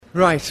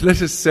Right,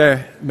 let us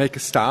make a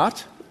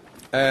start.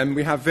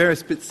 We have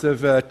various bits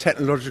of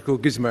technological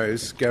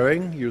gizmos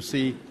going. You'll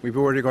see we've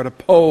already got a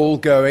poll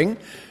going.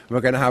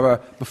 We're going to have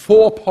a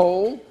before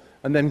poll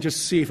and then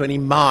just see if any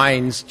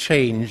minds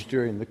change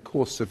during the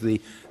course of the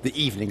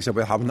evening. So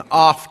we'll have an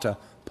after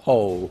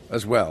poll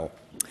as well.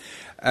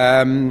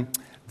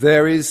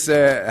 There is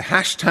a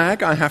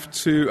hashtag I have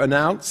to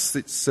announce.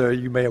 It's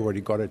you may have already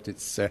got it.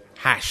 It's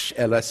hash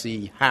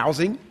LSE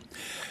housing,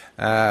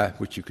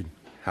 which you can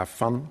have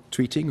fun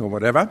tweeting or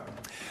whatever.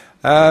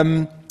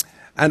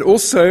 And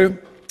also,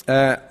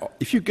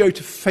 if you go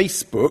to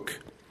Facebook,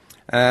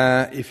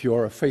 if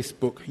you're a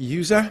Facebook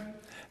user,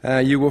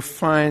 you will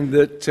find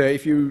that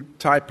if you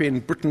type in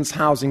Britain's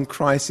housing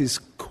crisis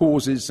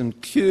causes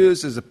and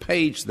cures, there's a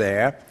page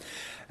there,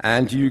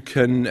 and you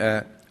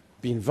can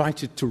be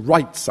invited to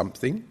write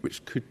something,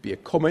 which could be a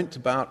comment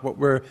about what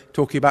we're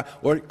talking about,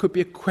 or it could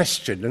be a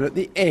question. And at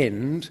the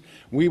end,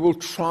 we will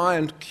try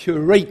and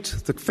curate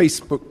the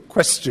Facebook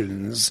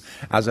questions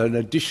as an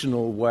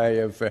additional way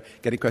of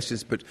getting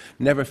questions. But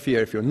never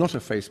fear, if you're not a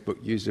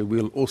Facebook user,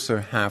 we'll also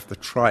have the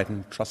tried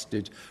and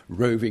trusted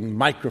roving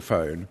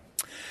microphone.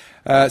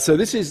 So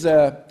this is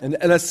an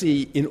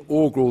LSE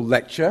inaugural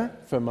lecture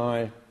for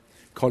my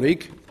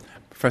colleague,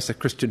 Professor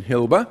Christian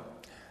Hilber.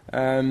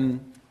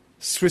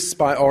 Swiss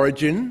by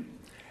origin,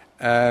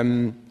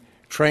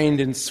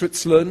 trained in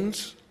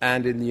Switzerland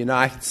and in the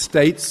United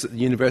States at the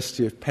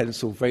University of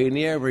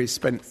Pennsylvania, where he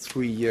spent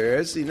 3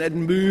 years. He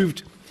then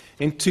moved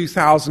in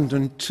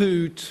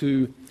 2002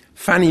 to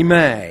Fannie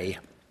Mae,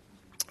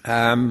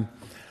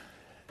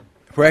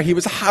 where he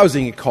was a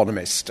housing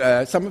economist.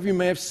 Some of you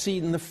may have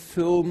seen the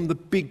film The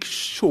Big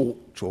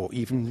Short, or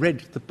even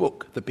read the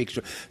book The Big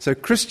Short. So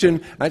Christian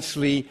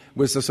actually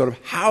was a sort of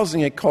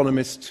housing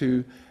economist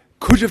who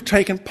could have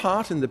taken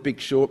part in The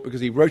Big Short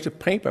because he wrote a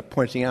paper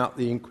pointing out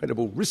the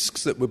incredible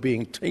risks that were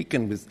being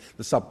taken with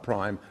the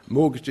subprime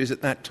mortgages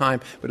at that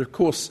time. But of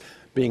course,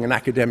 being an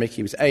academic,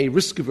 he was A,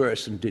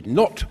 risk-averse and did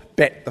not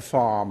bet the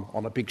farm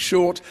on A Big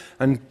Short,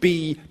 and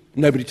B,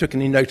 nobody took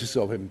any notice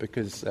of him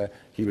because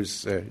he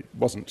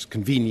wasn't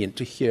convenient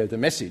to hear the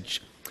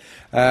message.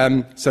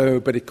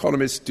 But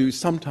economists do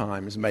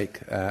sometimes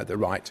make the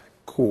right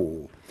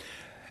call.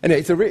 Anyway,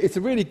 it's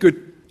a really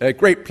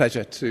great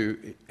pleasure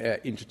to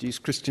introduce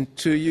Christian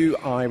to you.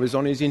 I was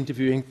on his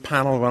interviewing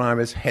panel when I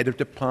was head of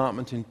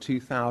department in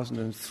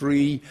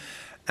 2003,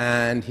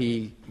 and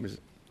he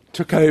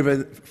took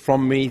over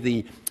from me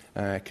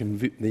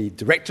the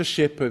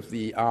directorship of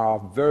our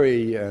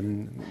very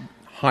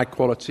high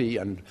quality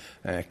and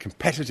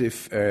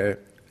competitive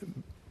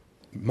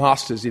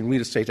Masters in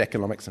Real Estate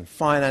Economics and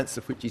Finance,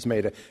 of which he's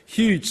made a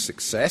huge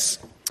success.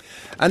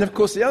 And of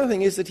course, the other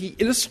thing is that he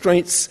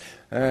illustrates.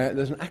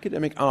 There's an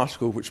academic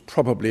article which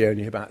probably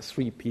only about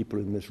 3 people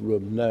in this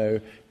room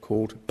know,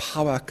 called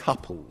Power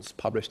Couples,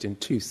 published in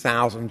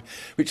 2000,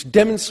 which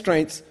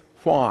demonstrates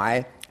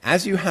why,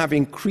 as you have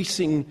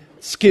increasing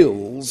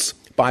skills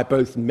by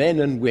both men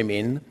and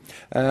women,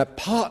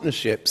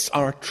 partnerships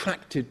are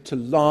attracted to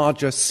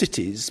larger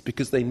cities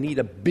because they need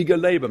a bigger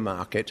labour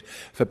market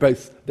for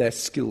both their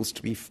skills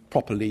to be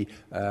properly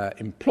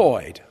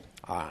employed.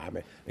 I'm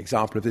an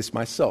example of this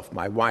myself.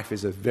 My wife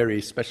is a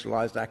very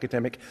specialised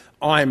academic.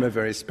 I'm a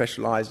very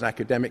specialised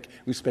academic.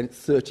 We spent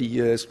 30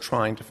 years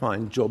trying to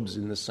find jobs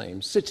in the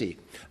same city.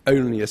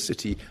 Only a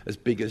city as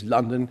big as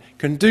London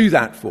can do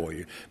that for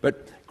you.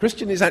 But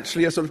Christian is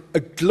actually a sort of a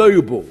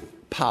global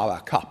power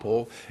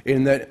couple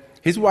in that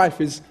his wife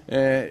is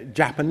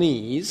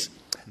Japanese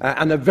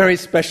and a very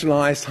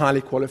specialised,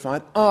 highly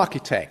qualified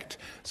architect.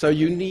 So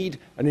you need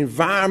an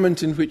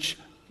environment in which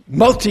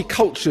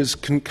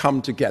multicultures can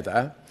come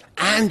together,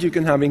 and you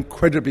can have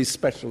incredibly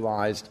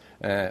specialised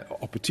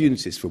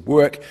opportunities for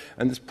work.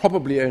 And there's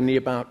probably only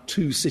about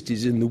 2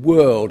 cities in the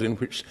world in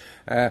which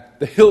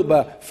the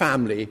Hilber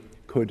family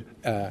could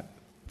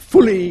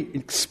fully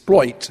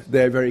exploit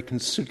their very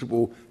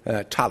considerable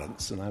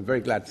talents. And I'm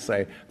very glad to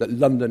say that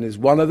London is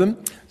one of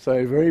them.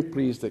 So very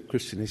pleased that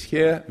Christian is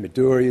here.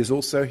 Midori is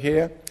also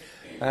here.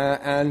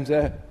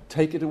 And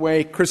take it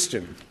away,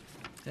 Christian.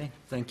 Okay,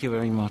 thank you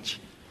very much.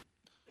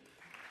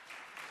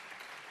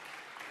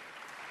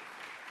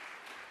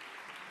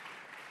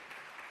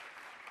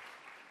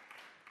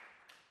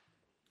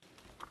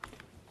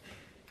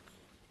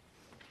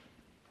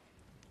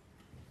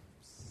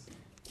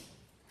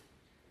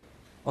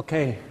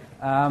 Okay.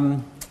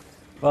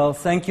 Well,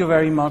 thank you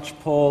very much,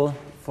 Paul,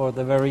 for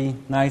the very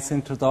nice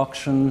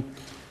introduction.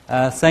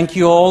 Thank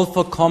you all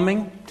for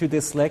coming to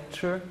this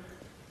lecture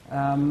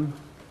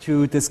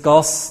to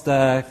discuss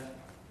the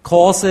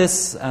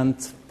causes and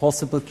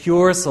possible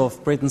cures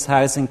of Britain's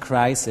housing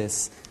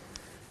crisis.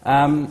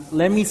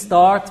 Let me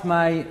start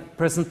my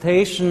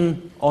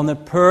presentation on a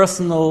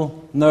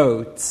personal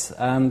note,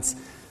 and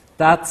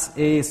that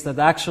is that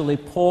actually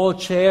Paul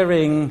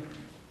chairing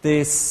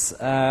this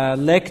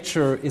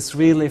lecture is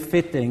really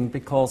fitting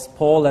because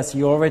Paul, as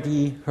you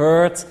already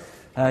heard,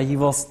 he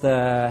was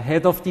the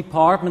head of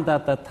department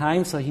at that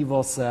time, so he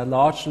was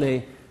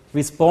largely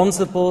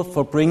responsible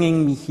for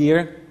bringing me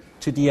here.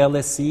 to the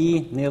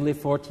LSE nearly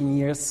 14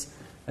 years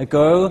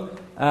ago.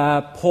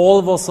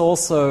 Paul was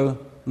also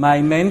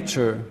my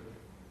mentor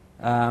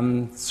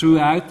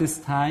throughout this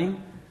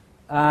time.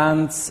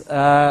 And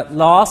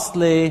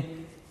lastly,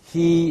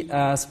 he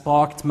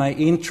sparked my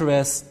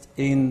interest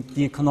in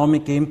the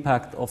economic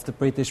impact of the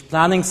British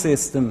planning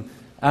system.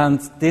 And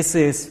this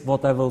is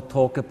what I will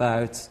talk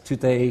about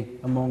today,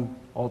 among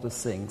other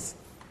things.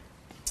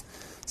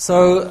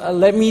 So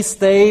let me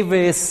stay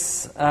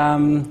with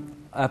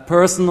a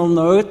personal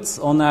note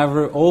on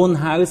our own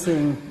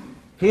housing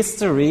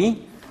history.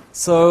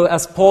 So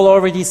as Paul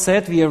already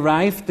said, we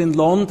arrived in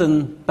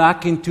London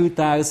back in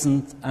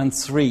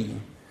 2003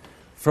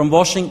 from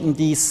Washington,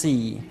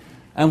 D.C.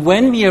 And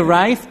when we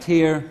arrived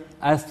here,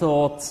 I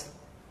thought,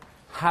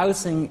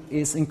 housing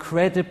is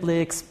incredibly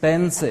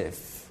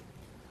expensive.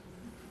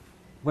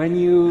 When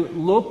you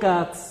look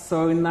at,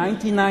 so in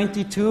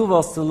 1992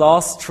 was the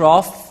last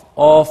trough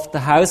of the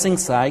housing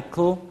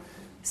cycle.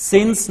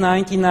 Since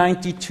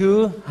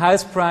 1992,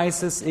 house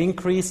prices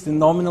increased in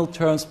nominal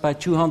terms by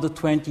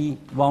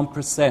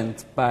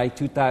 221% by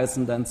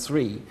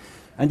 2003,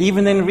 and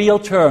even in real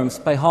terms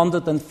by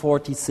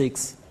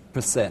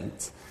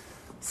 146%.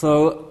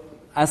 So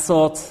I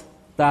thought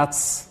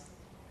that's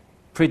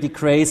pretty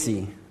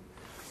crazy.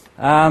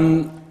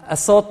 I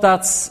thought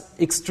that's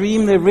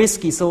extremely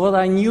risky. So what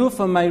I knew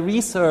from my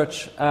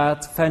research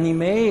at Fannie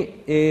Mae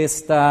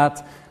is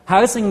that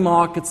housing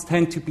markets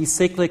tend to be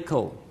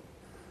cyclical.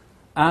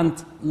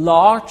 And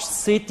large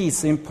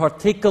cities in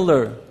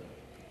particular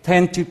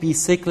tend to be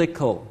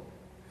cyclical.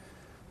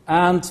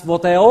 And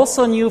what I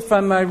also knew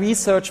from my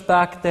research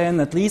back then,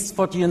 at least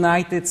for the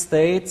United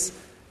States,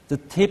 the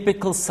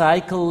typical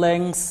cycle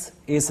length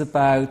is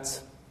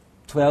about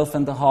 12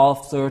 and a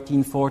half,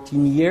 13,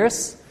 14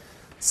 years.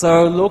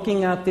 So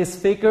looking at this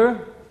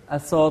figure, I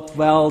thought,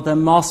 well, there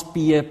must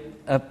be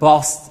a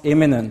bust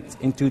imminent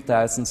in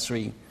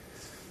 2003.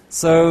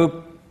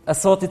 So I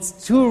thought it's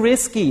too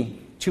risky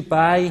to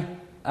buy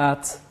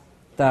at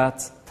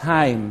that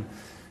time.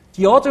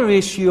 The other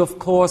issue, of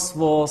course,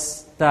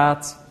 was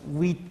that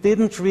we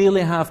didn't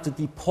really have the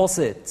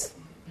deposit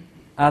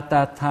at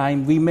that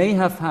time. We may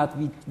have had,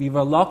 we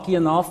were lucky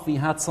enough, we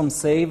had some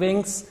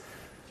savings,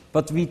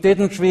 but we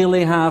didn't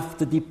really have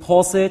the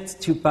deposit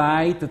to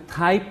buy the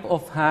type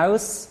of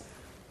house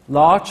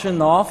large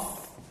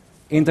enough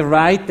in the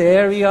right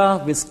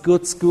area with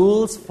good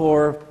schools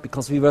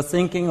because we were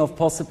thinking of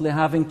possibly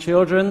having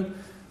children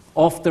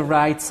of the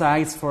right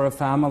size for a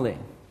family.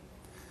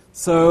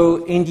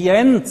 So in the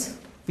end,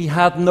 we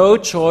had no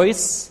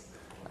choice,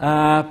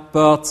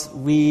 but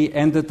we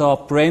ended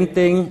up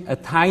renting a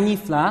tiny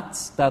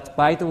flat that,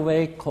 by the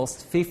way,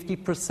 cost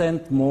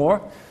 50%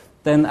 more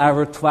than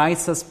our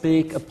twice as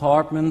big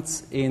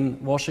apartments in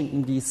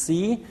Washington,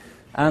 D.C.,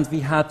 and we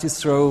had to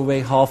throw away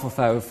half of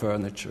our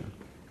furniture.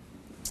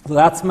 So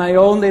that's my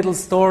own little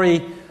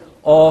story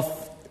of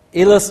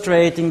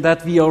illustrating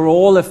that we are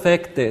all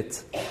affected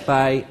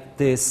by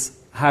this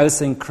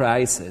housing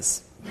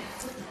crisis.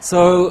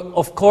 So,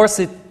 of course,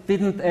 it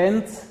didn't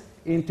end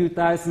in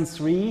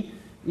 2003.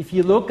 If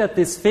you look at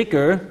this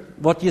figure,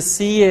 what you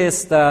see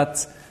is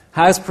that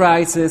house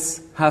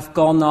prices have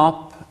gone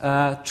up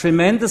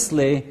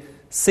tremendously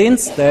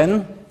since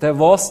then. There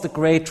was the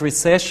Great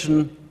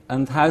Recession,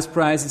 and house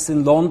prices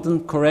in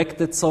London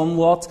corrected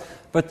somewhat.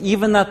 But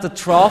even at the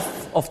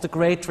trough of the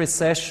Great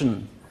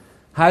Recession,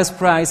 house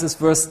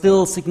prices were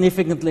still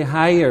significantly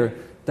higher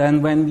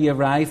than when we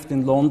arrived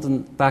in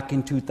London back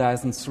in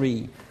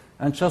 2003.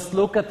 And just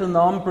look at the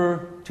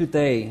number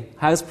today.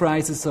 House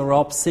prices are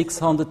up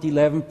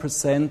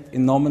 611%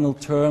 in nominal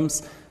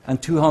terms and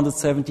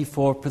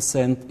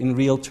 274% in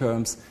real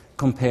terms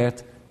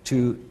compared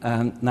to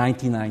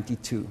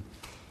 1992.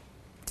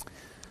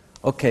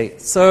 Okay,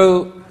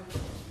 so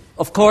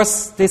of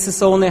course this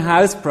is only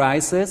house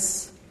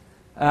prices.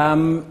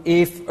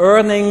 If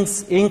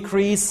earnings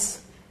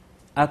increase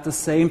at the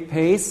same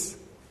pace,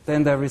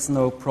 then there is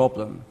no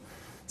problem.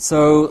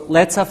 So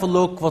let's have a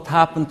look what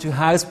happened to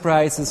house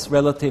prices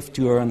relative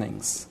to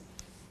earnings.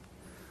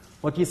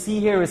 What you see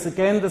here is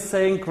again the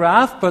same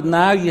graph, but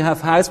now you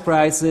have house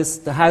prices,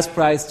 the house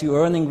price to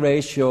earning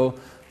ratio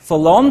for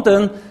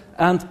London,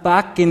 and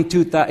back in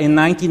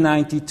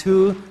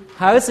 1992,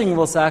 housing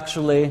was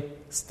actually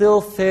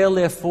still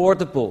fairly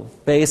affordable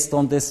based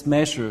on this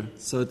measure.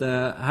 So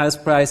the house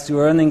price to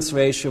earnings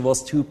ratio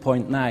was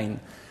 2.9.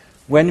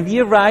 When we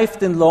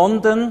arrived in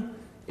London,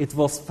 it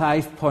was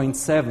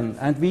 5.7,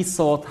 and we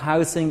thought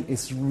housing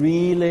is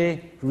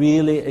really,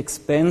 really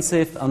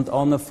expensive and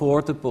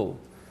unaffordable.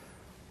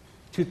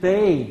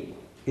 Today,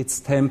 it's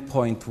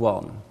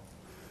 10.1.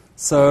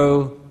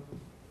 So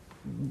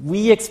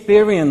we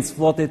experienced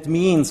what it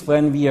means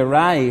when we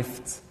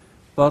arrived,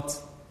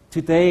 but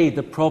today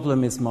the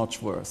problem is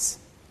much worse.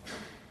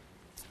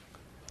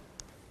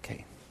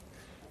 Okay.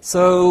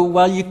 So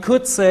while you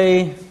could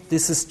say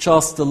this is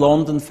just a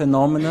London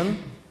phenomenon,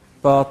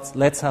 but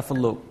let's have a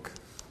look.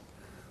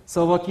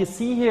 So what you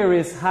see here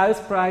is house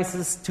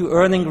prices to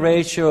earning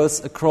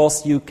ratios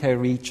across UK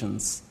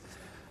regions.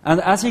 And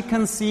as you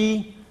can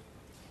see,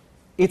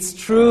 it's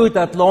true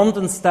that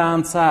London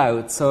stands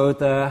out. So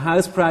the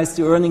house price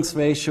to earnings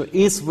ratio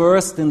is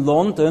worst in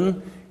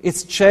London.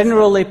 It's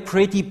generally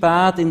pretty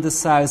bad in the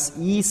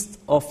southeast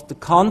of the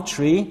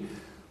country,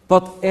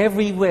 but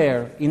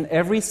everywhere, in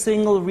every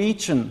single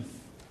region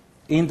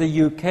in the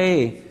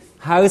UK,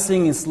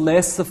 housing is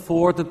less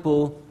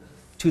affordable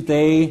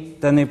today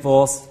than it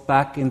was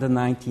back in the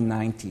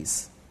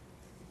 1990s.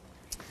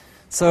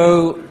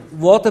 So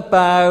what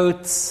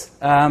about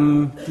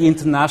the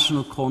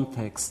international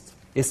context?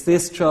 Is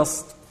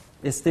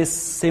this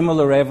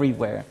similar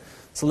everywhere?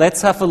 So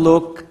let's have a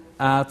look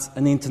at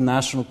an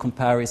international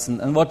comparison.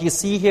 And what you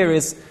see here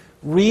is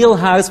real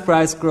house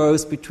price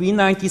growth between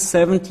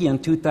 1970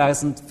 and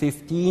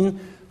 2015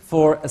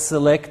 for a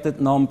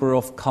selected number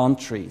of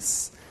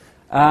countries.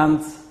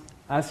 And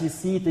as you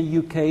see, the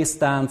UK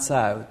stands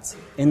out.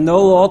 In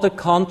no other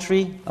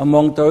country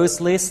among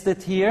those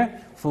listed here,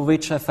 for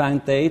which I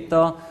found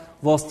data,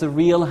 was the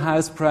real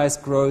house price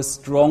growth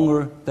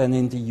stronger than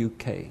in the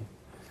UK.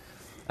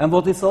 And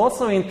what is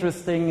also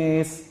interesting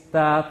is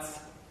that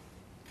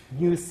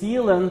New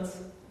Zealand,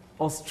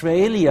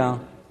 Australia,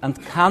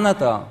 and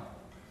Canada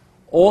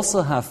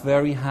also have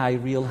very high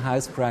real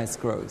house price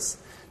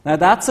growth. Now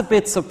that's a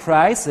bit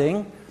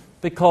surprising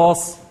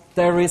because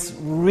there is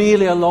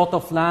really a lot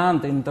of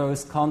land in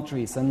those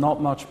countries and not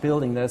much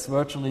building. There's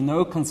virtually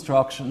no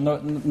construction,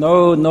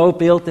 no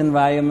built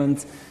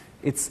environment.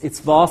 It's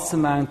vast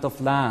amount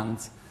of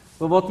land.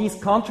 But what these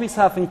countries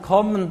have in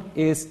common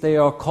is they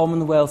are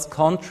Commonwealth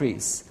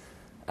countries,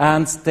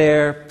 and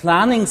their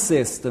planning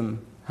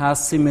system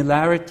has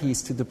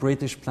similarities to the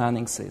British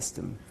planning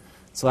system.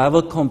 So I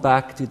will come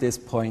back to this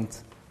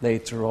point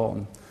later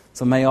on.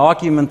 So my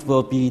argument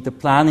will be the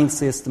planning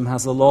system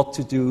has a lot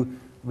to do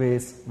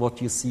with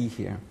what you see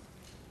here.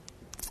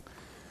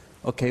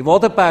 Okay,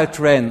 what about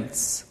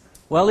rents?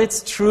 Well,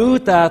 it's true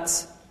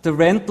that the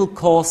rental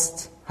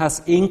cost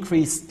has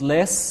increased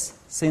less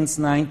since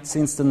the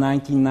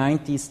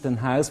 1990s than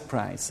house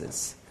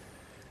prices.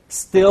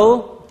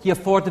 Still, the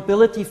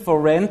affordability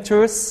for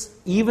renters,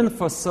 even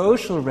for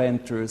social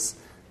renters,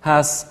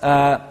 has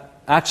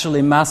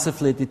actually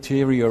massively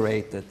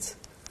deteriorated.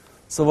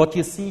 So what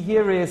you see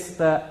here is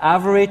the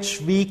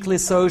average weekly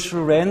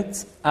social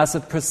rent as a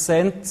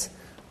percent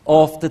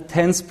of the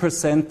 10th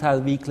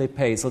percentile weekly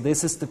pay. So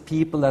this is the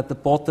people at the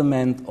bottom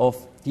end of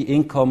the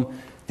income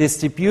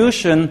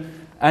distribution.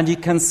 And you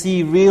can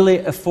see really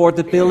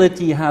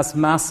affordability has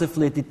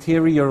massively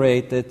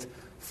deteriorated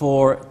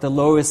for the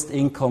lowest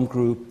income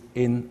group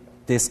in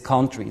this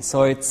country.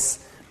 So it's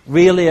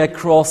really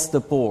across the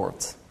board.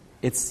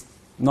 It's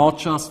not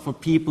just for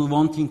people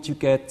wanting to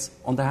get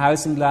on the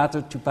housing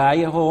ladder to buy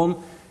a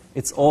home.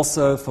 It's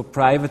also for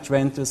private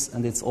renters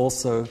and it's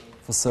also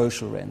for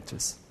social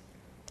renters.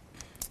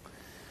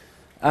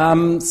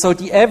 So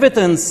the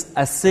evidence,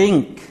 I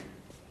think,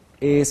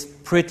 is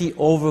pretty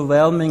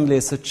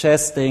overwhelmingly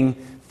suggesting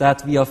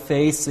that we are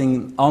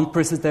facing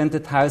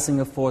unprecedented housing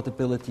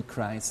affordability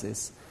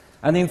crisis.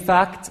 And in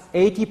fact,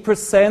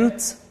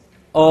 80%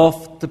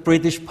 of the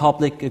British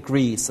public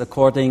agrees,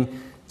 according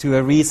to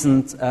a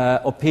recent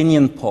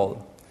opinion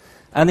poll.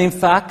 And in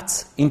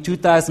fact, in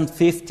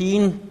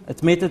 2015,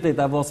 admittedly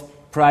that was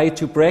prior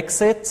to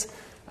Brexit,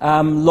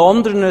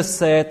 Londoners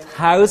said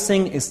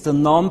housing is the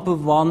number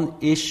one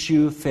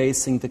issue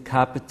facing the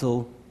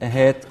capital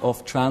ahead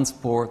of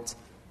transport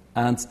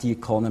and the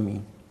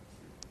economy.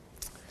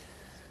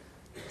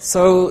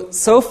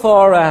 So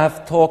far I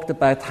have talked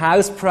about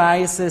house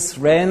prices,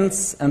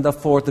 rents, and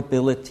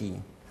affordability.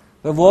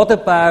 But what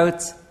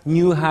about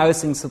new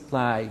housing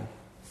supply?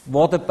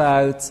 What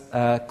about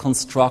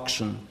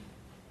construction?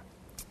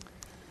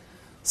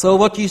 So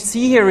what you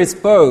see here is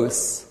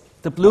both.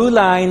 The blue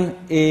line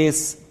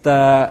is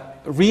the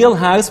real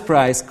house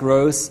price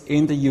growth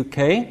in the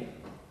UK.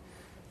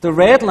 The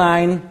red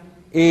line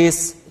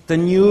is the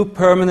new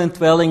permanent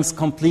dwellings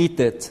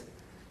completed,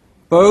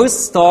 both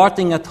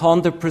starting at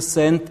 100%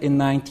 in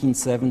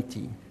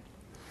 1970.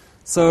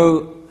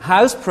 So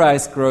house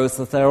price growth,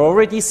 as I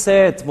already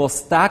said, was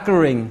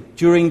staggering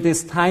during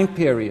this time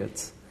period.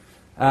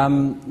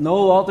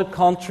 No other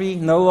country,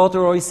 no other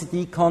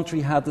OECD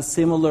country had a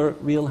similar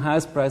real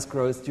house price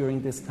growth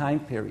during this time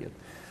period.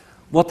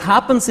 What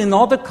happens in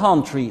other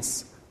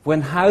countries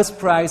when house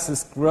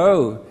prices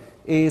grow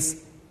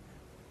is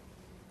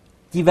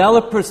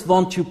developers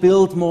want to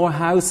build more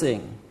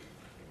housing.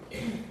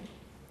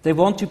 They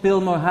want to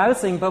build more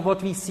housing, but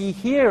what we see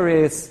here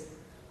is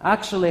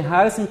actually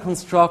housing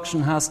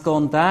construction has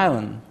gone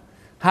down.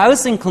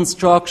 Housing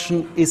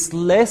construction is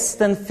less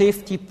than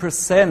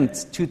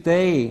 50%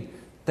 today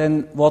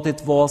than what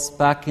it was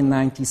back in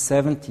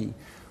 1970.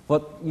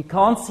 You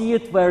can't see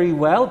it very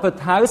well, but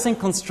housing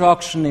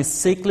construction is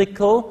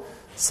cyclical.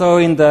 So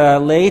in the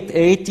late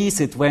 80s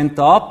it went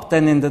up,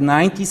 then in the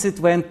 90s it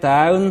went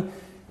down.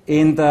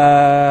 In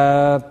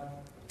the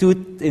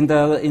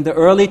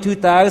early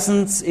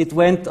 2000s, it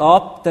went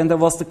up. Then there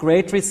was the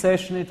Great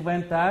Recession, it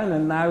went down,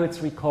 and now it's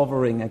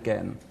recovering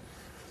again.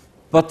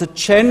 But the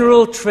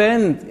general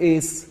trend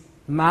is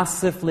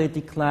massively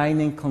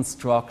declining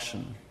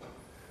construction.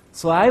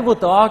 So I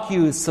would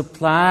argue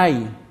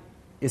supply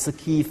is a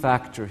key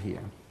factor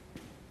here.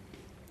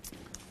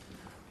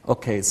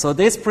 Okay, so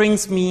this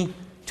brings me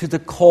to the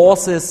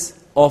causes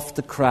of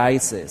the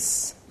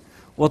crisis.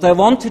 What I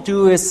want to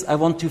do is I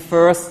want to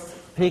first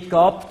pick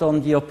up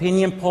on the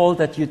opinion poll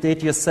that you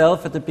did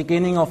yourself at the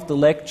beginning of the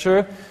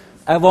lecture.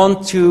 I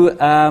want to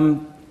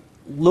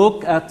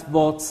look at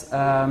what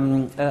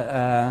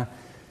a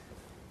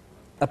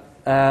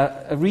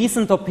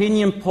recent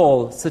opinion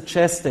poll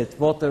suggested,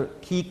 what the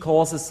key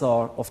causes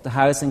are of the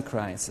housing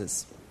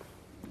crisis.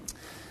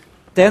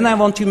 Then I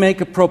want to make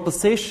a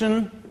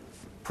proposition,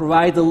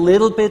 provide a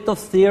little bit of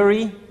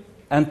theory,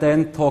 and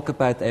then talk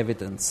about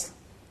evidence.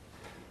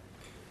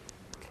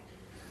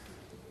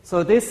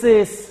 So this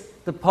is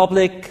the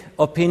public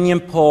opinion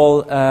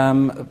poll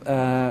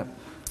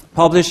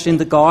published in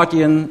The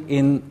Guardian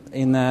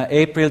in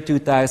April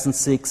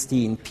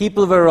 2016.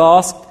 People were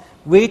asked,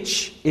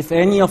 which, if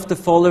any of the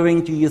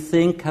following, do you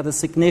think had a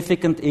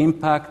significant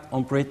impact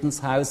on Britain's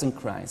housing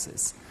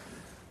crisis?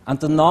 And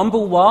the number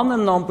one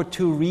and number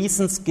two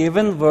reasons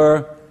given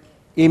were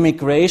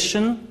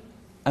immigration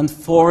and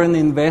foreign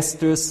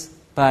investors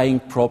buying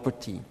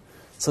property.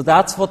 So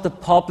that's what the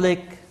public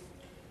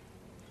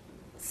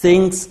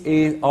thinks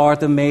are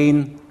the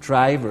main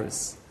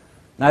drivers.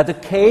 Now, the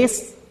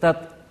case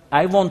that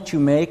I want to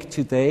make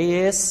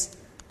today is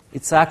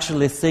it's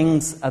actually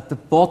things at the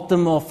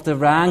bottom of the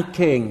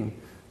ranking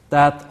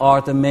that are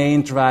the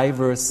main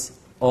drivers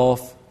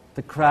of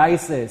the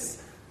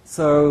crisis.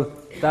 So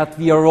that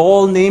we are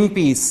all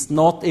NIMBYs,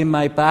 not in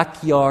my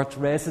backyard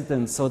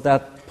residence, so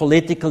that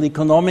political,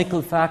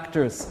 economical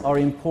factors are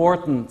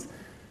important,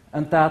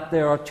 and that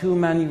there are too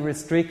many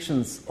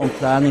restrictions on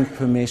planning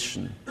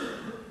permission.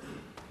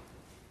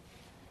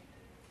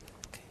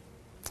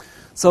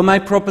 So my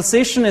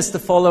proposition is the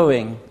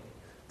following.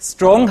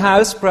 Strong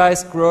house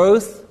price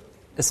growth,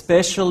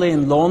 especially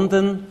in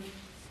London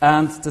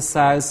and the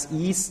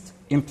southeast,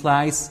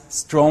 implies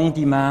strong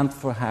demand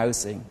for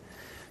housing.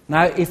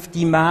 Now, if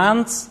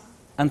demand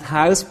and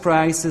house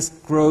prices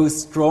grow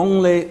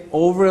strongly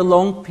over a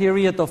long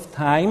period of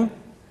time,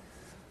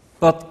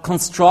 but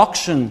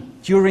construction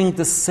during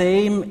the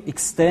same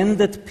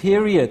extended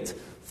period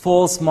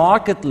falls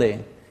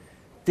markedly,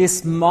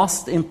 this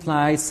must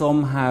imply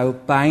somehow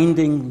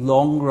binding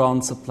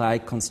long-run supply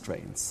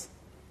constraints.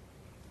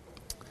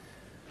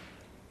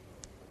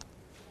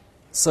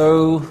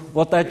 So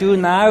what I do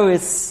now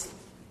is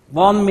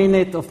 1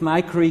 minute of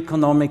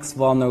Microeconomics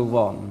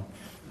 101.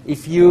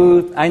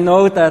 I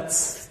know that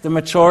the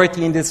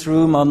majority in this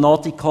room are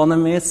not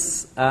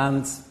economists,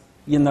 and,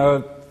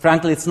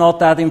 frankly, it's not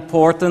that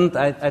important.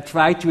 I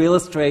try to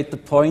illustrate the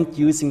point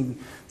using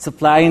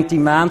supply and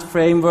demand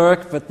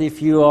framework, but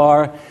if you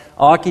are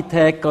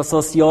architect or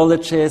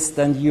sociologist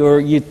and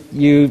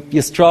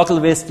you struggle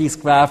with these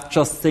graphs,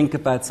 just think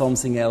about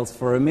something else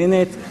for a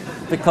minute,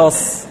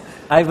 because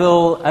I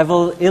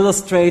will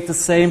illustrate the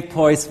same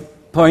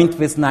point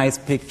with nice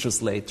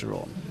pictures later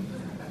on.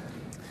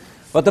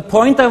 But the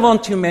point I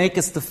want to make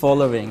is the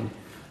following.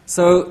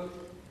 So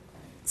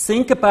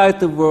think about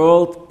the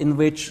world in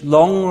which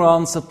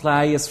long-run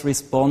supply is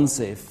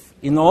responsive.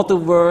 In other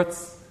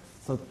words,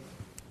 so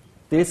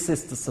this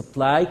is the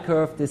supply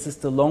curve, this is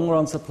the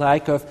long-run supply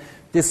curve.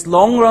 This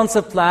long-run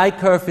supply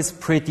curve is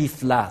pretty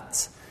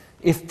flat.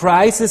 If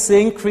prices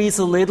increase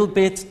a little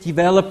bit,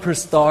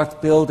 developers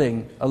start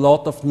building a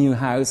lot of new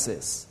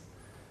houses.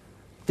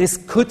 This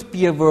could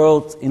be a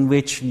world in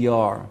which we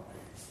are.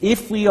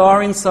 If we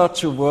are in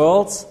such a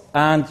world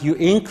and you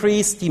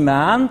increase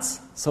demand,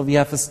 so we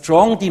have a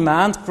strong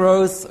demand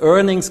growth,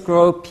 earnings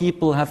grow,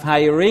 people have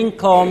higher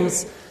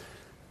incomes,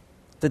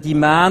 the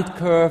demand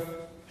curve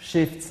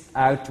shifts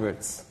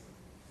outwards.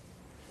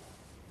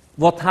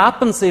 What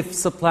happens if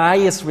supply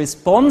is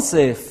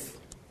responsive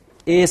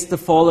is the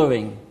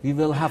following. We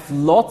will have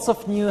lots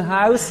of new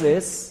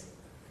houses,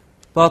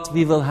 but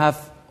we will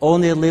have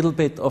only a little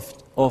bit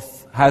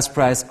of house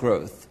price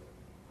growth.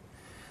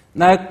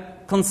 Now,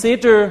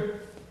 consider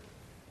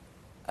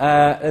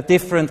a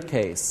different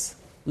case.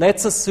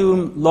 Let's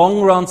assume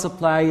long-run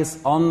supply is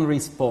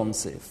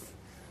unresponsive.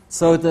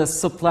 So the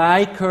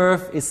supply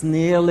curve is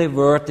nearly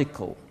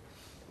vertical.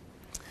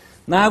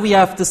 Now we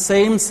have the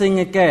same thing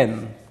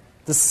again,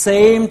 the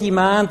same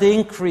demand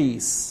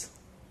increase.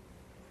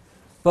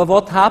 But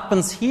what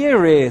happens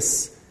here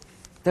is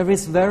there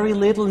is very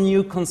little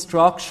new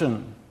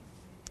construction,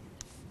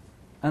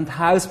 and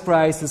house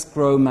prices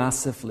grow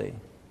massively.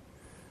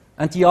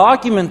 And the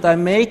argument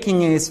I'm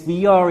making is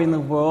we are in a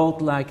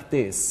world like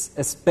this,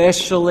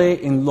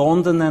 especially in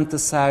London and the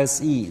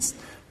southeast.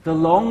 The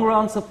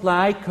long-run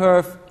supply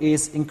curve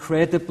is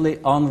incredibly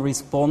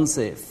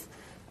unresponsive.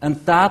 And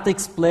that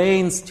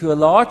explains to a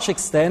large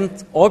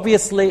extent,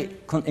 obviously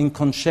in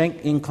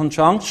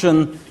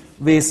conjunction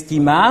with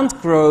demand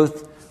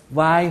growth,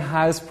 why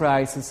house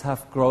prices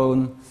have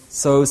grown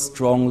so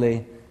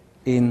strongly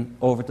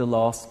over the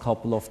last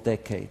couple of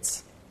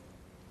decades.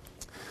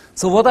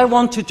 So what I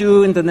want to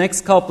do in the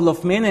next couple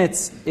of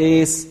minutes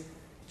is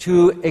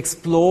to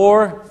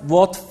explore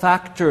what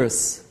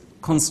factors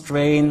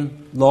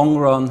constrain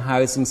long-run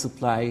housing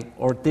supply?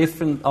 Or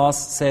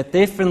said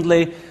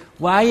differently,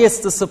 why is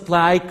the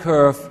supply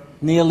curve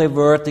nearly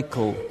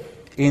vertical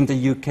in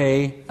the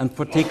UK and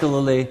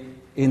particularly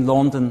in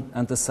London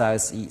and the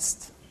South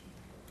East?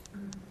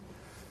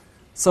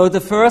 So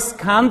the first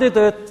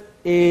candidate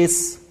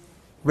is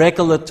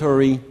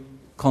regulatory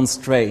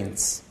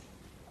constraints.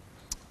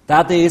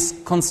 That is,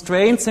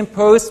 constraints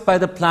imposed by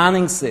the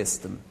planning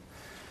system.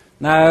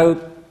 Now,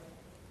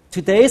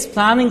 today's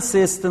planning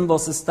system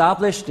was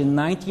established in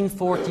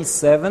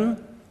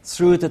 1947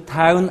 through the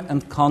Town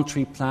and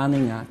Country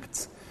Planning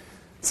Act.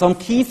 Some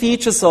key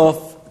features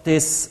of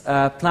this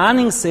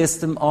planning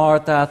system are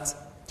that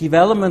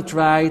development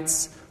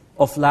rights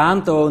of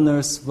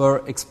landowners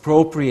were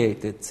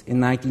expropriated in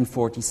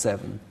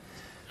 1947.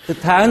 The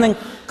Town and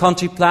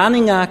Country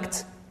Planning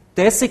Act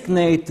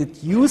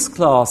designated use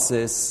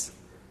classes,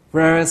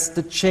 whereas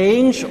the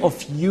change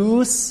of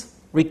use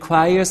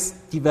requires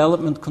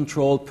development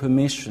control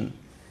permission,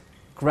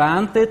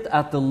 granted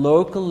at the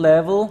local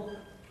level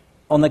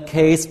on a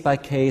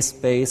case-by-case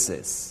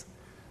basis.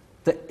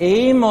 The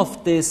aim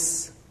of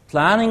this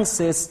planning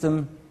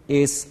system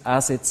is,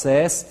 as it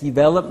says,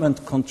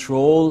 development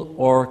control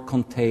or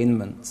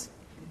containment.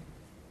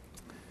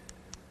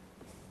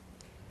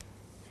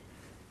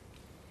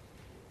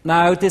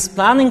 Now, this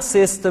planning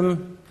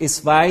system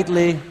is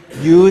widely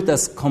viewed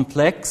as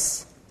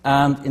complex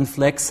and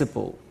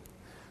inflexible.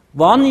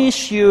 One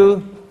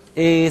issue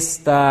is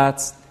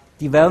that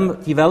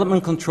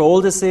development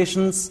control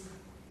decisions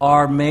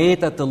are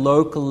made at the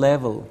local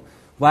level.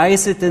 Why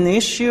is it an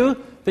issue?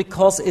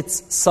 Because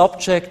it's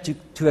subject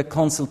to a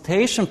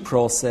consultation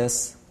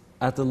process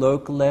at the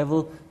local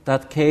level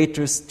that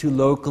caters to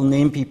local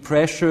NIMBY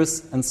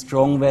pressures and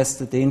strong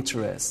vested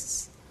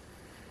interests.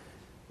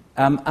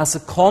 As a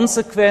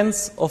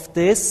consequence of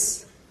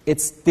this,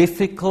 it's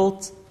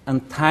difficult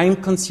and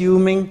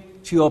time-consuming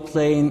to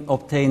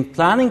obtain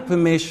planning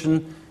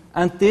permission,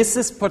 and this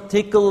is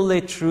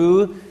particularly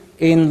true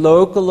in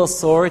local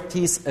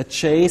authorities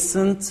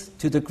adjacent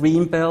to the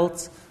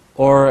Greenbelt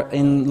or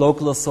in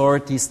local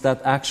authorities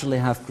that actually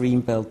have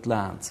Greenbelt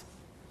land.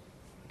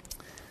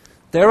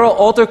 There are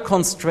other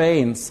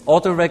constraints,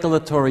 other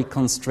regulatory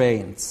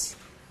constraints.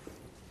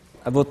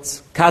 I would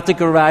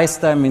categorize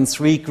them in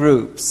three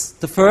groups.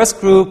 The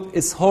first group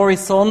is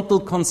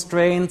horizontal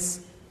constraints,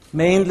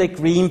 mainly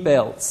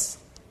greenbelts.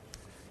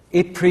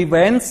 The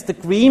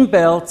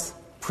greenbelt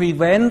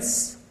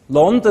prevents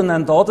London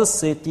and other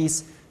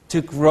cities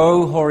to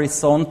grow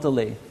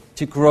horizontally,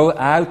 to grow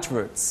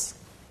outwards.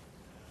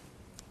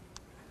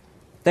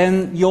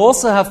 Then you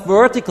also have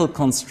vertical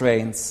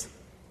constraints.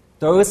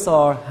 Those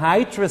are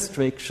height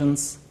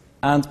restrictions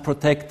and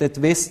protected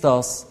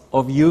vistas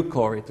or view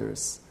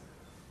corridors.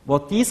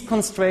 What these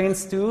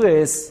constraints do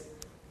is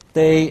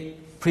they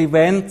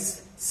prevent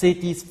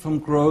cities from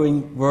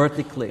growing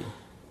vertically.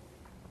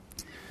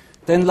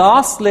 Then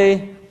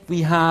lastly,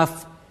 we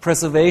have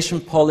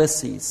preservation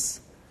policies,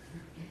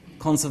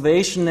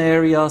 conservation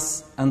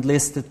areas and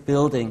listed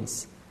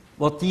buildings.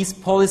 What these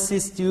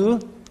policies do,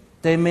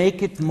 they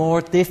make it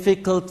more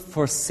difficult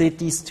for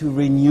cities to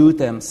renew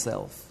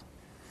themselves.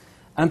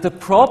 And the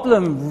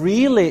problem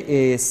really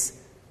is,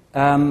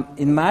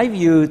 in my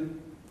view,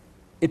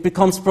 it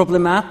becomes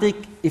problematic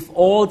if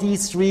all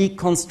these three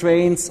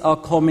constraints are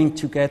coming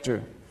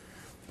together.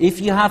 If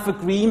you have a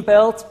green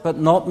belt but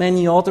not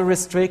many other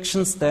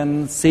restrictions,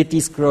 then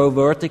cities grow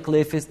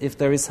vertically if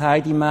there is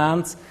high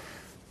demand.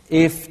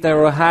 If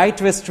there are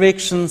height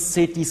restrictions,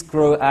 cities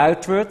grow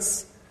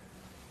outwards.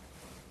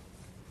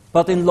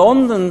 But in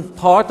London,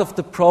 part of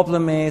the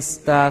problem is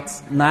that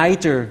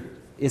neither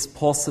is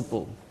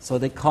possible. So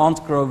they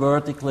can't grow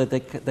vertically,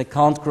 they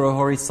can't grow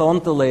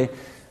horizontally,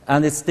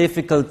 and it's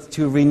difficult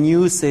to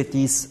renew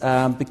cities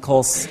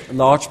because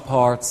large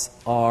parts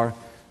are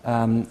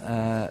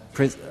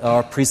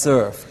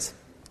preserved.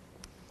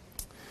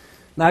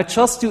 Now,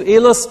 just to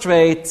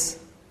illustrate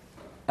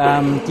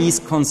these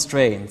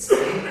constraints,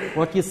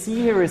 what you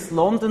see here is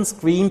London's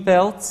green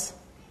belt,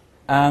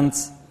 and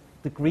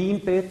the green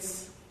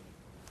bits,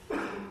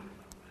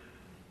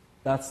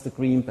 that's the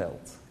green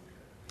belt.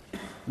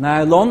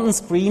 Now,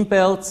 London's green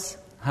belt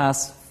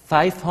has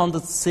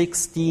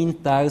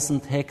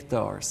 516,000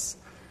 hectares.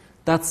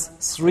 That's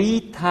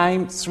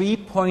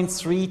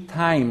 3.3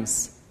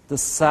 times the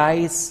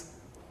size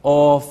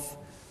of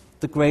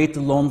the Greater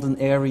London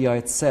area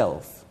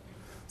itself.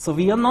 So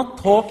we are not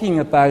talking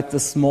about the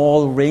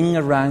small ring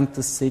around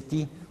the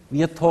city.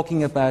 We are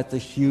talking about the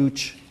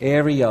huge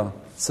area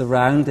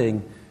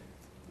surrounding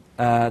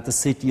the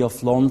city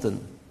of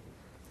London.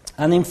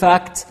 And in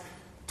fact,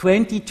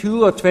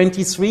 22 or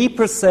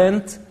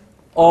 23%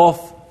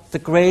 of the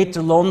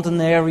Greater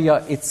London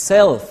area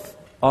itself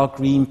are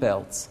green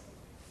belts.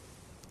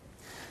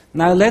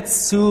 Now let's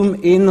zoom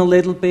in a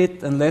little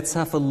bit and let's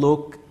have a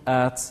look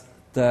at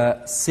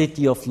the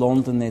City of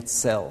London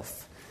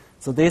itself.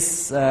 So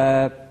this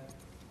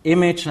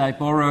image I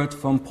borrowed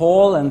from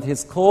Paul and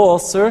his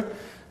co-author,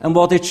 and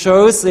what it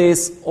shows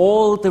is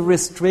all the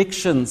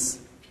restrictions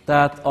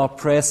that are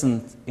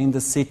present in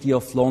the City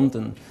of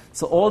London.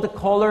 So all the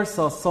colors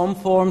are some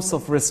forms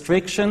of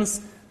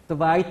restrictions. The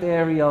white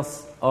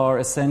areas are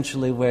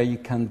essentially where you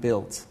can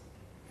build.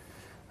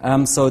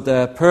 So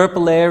the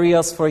purple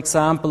areas, for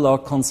example, are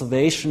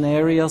conservation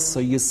areas. So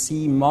you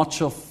see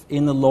much of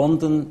inner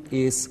London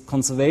is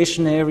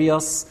conservation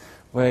areas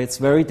where it's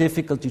very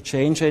difficult to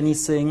change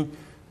anything.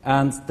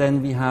 And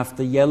then we have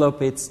the yellow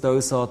bits,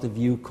 those are the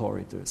view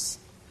corridors.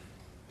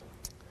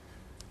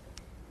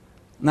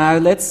 Now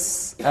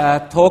let's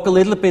talk a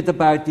little bit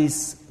about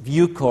these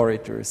view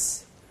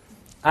corridors.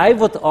 I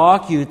would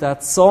argue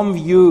that some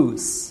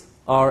views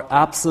are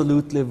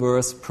absolutely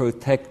worth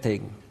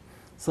protecting.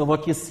 So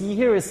what you see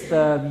here is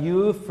the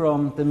view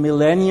from the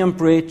Millennium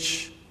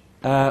Bridge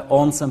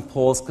on St.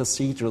 Paul's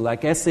Cathedral. I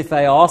guess if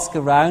I ask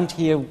around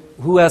here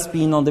who has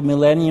been on the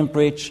Millennium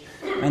Bridge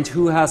and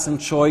who has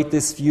enjoyed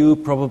this view,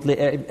 probably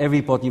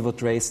everybody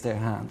would raise their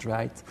hand,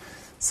 right?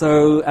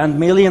 So, and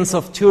millions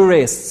of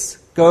tourists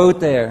go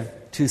there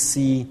to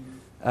see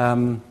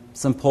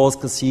St. Paul's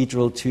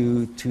Cathedral,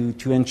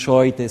 to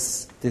enjoy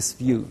this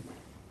view.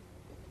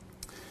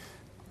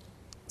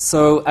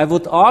 So I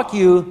would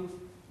argue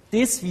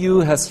this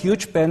view has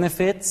huge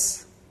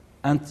benefits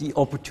and the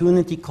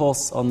opportunity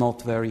costs are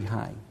not very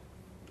high.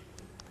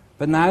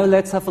 But now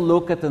let's have a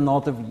look at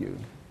another view.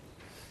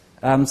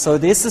 So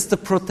this is the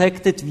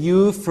protected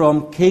view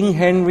from King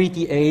Henry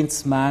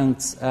VIII's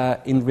Mount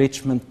in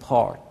Richmond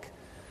Park.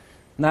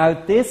 Now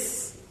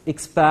this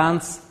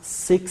expands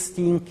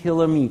 16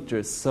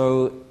 kilometers.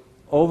 So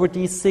over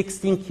these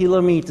 16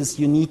 kilometers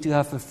you need to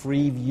have a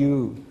free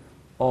view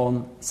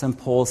on St.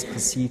 Paul's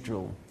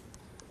Cathedral.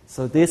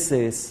 So this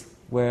is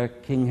where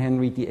King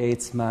Henry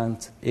VIII's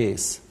Mount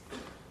is.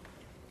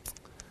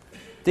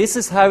 This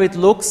is how it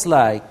looks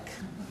like.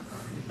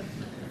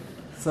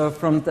 So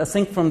I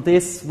think from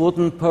this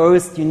wooden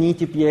post you need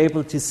to be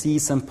able to see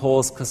St.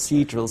 Paul's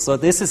Cathedral. So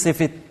this is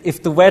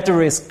if the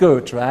weather is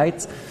good,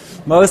 right?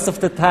 Most of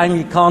the time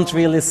you can't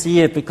really see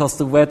it because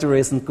the weather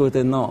isn't good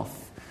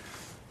enough.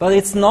 But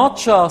it's not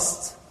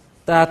just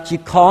that you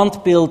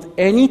can't build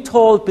any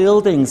tall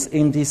buildings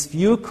in this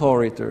view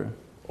corridor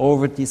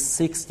over these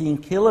 16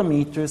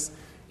 kilometers.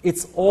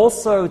 It's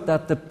also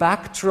that the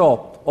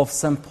backdrop of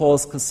St.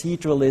 Paul's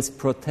Cathedral is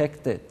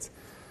protected.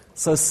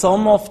 So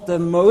some of the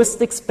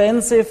most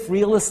expensive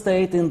real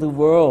estate in the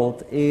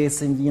world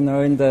is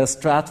in the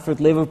Stratford,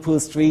 Liverpool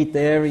Street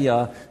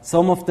area.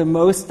 Some of the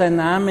most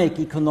dynamic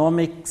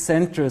economic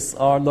centers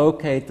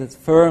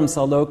firms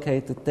are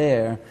located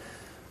there.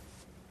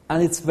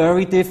 And it's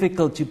very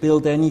difficult to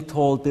build any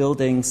tall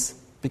buildings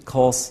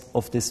because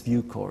of this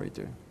view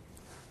corridor.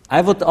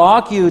 I would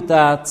argue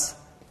that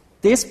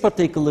this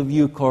particular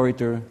view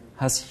corridor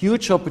has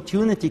huge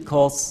opportunity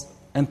costs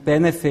and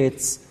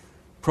benefits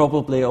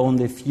probably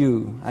only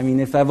few. I mean,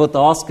 if I would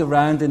ask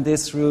around in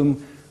this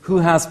room who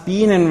has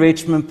been in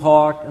Richmond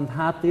Park and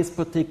had this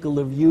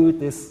particular view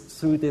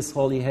through this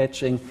holly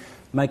hedging,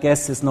 my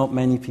guess is not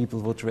many people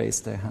would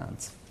raise their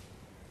hands.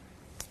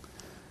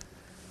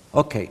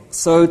 Okay,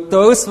 so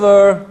those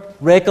were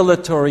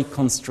regulatory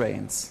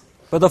constraints.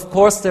 But of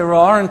course there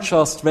aren't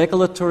just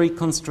regulatory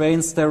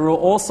constraints, there are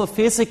also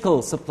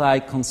physical supply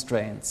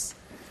constraints.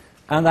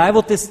 And I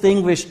would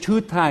distinguish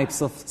two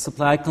types of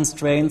supply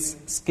constraints: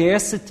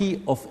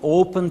 scarcity of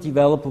open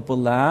developable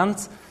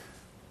land.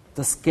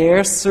 The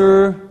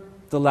scarcer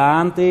the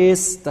land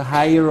is, the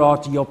higher are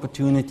the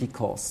opportunity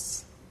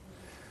costs.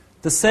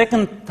 The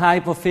second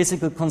type of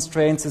physical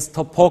constraints is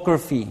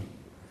topography.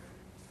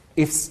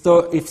 If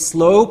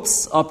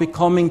slopes are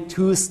becoming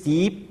too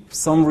steep,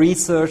 some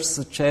research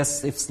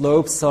suggests if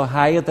slopes are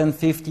higher than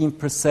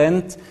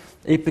 15%,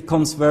 it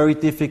becomes very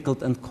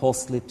difficult and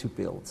costly to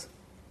build.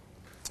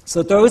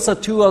 So those are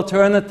two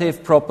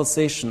alternative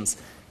propositions.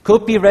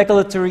 Could be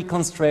regulatory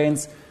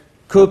constraints,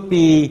 could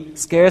be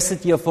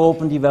scarcity of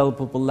open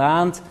developable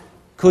land,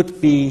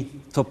 could be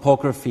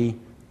topography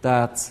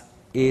that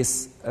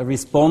is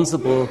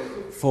responsible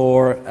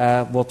for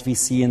what we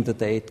see in the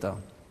data.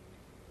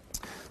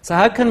 So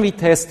how can we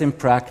test in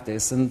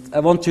practice? And I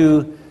want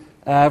to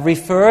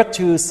refer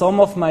to some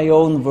of my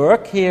own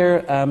work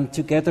here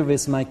together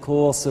with my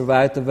co-author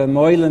Wouter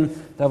Vermeulen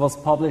that was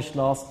published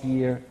last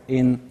year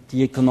in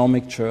the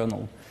Economic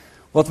Journal.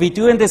 What we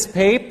do in this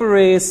paper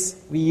is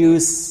we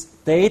use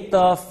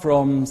data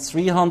from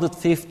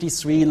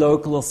 353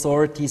 local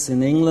authorities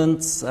in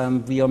England.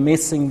 We are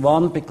missing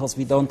one because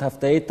we don't have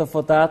data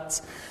for that.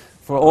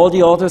 For all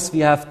the others, we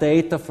have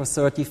data for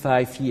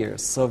 35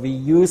 years. So we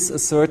use a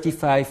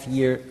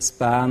 35-year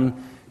span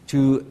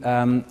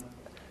to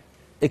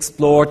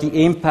explore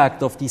the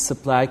impact of these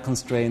supply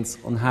constraints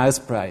on house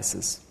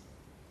prices.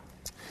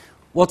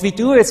 What we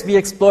do is we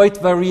exploit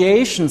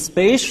variation,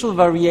 spatial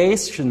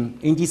variation,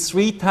 in these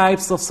three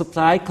types of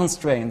supply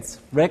constraints: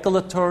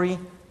 regulatory,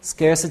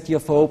 scarcity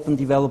of open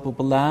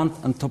developable land,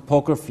 and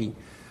topography.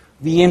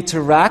 We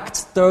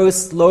interact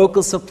those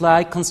local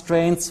supply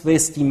constraints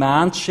with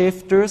demand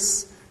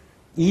shifters,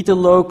 either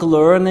local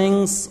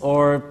earnings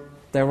or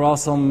there are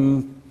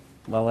some,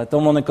 well, I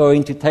don't want to go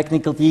into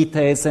technical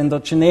details,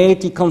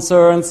 endogeneity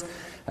concerns,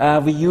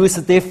 we use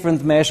a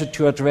different measure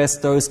to address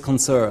those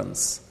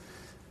concerns.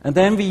 And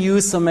then we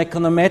use some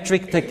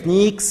econometric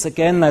techniques.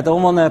 Again, I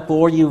don't want to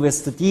bore you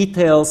with the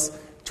details,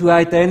 to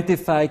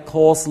identify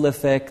causal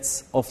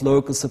effects of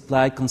local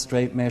supply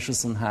constraint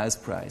measures on house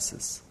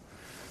prices.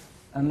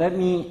 And let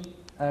me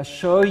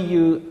show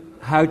you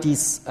how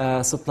these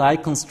supply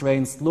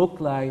constraints look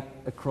like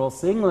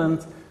across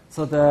England.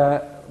 So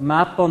the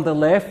map on the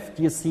left,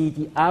 you see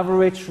the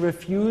average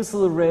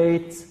refusal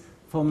rate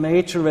for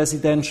major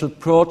residential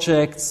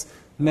projects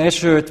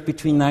measured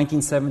between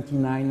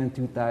 1979 and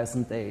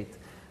 2008.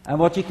 And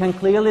what you can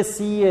clearly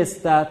see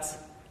is that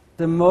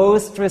the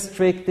most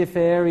restrictive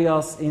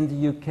areas in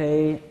the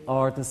UK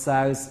are the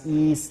South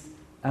East,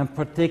 and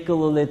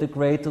particularly the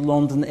Greater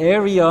London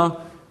area,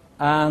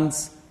 and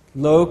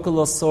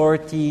local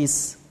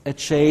authorities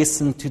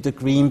adjacent to the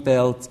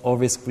Greenbelt or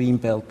with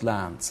Greenbelt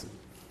land.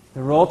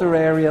 There are other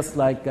areas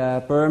like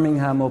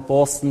Birmingham or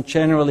Boston,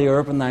 generally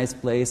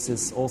urbanized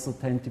places, also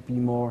tend to be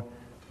more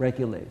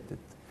regulated.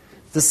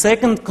 The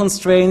second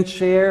constraint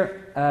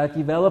share,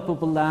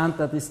 developable land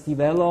that is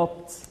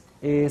developed,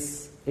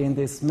 is in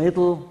this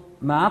middle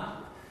map,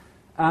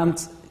 and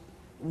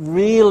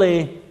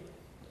really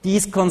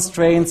these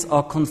constraints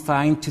are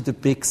confined to the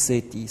big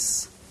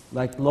cities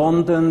like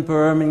London,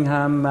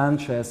 Birmingham,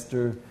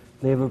 Manchester,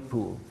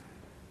 Liverpool.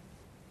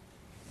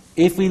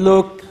 If we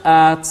look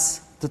at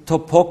the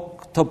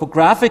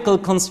topographical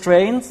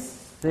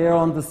constraints, they are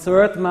on the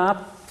third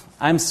map.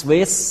 I'm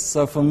Swiss,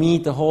 so for me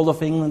the whole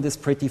of England is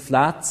pretty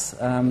flat.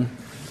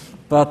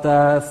 But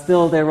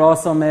still, there are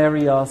some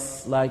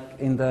areas, like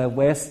in the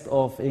west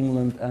of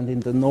England and in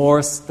the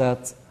north,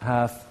 that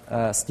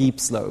have steep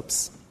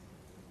slopes.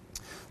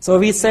 So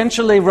we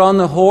essentially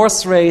run a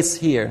horse race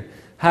here.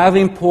 How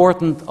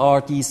important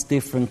are these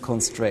different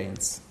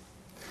constraints?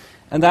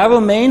 And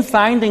our main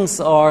findings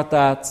are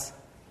that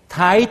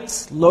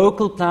tight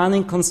local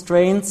planning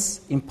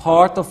constraints in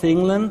part of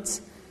England,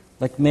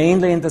 like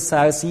mainly in the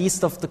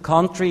southeast of the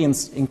country,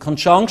 in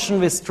conjunction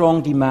with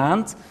strong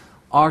demand,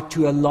 are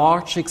to a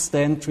large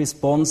extent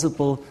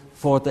responsible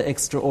for the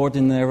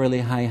extraordinarily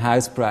high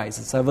house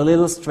prices. I will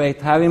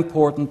illustrate how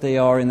important they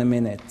are in a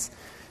minute.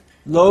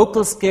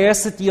 Local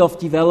scarcity of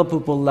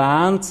developable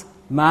land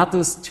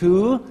matters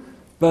too,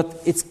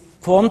 but it's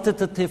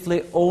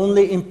quantitatively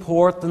only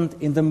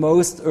important in the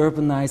most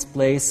urbanized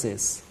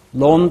places: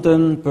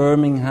 London,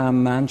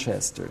 Birmingham,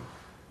 Manchester.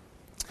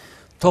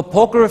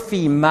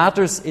 Topography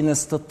matters in a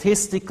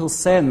statistical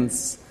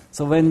sense.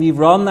 So when we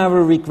run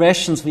our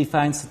regressions, we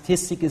find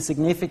statistically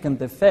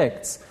significant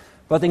effects.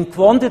 But in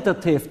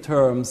quantitative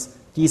terms,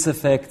 these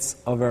effects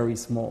are very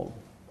small.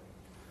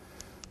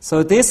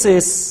 So this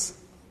is,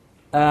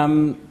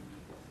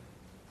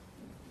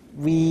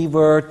 we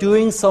were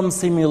doing some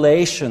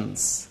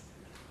simulations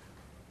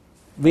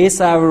with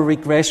our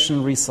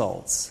regression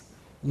results,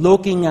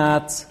 looking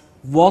at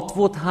what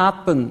would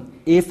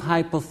happen if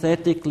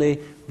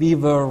hypothetically we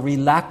were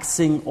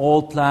relaxing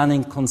all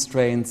planning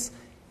constraints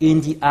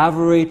in the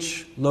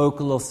average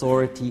local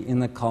authority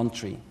in a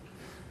country.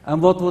 And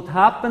what would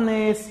happen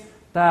is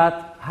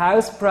that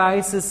house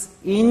prices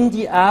in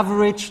the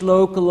average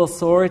local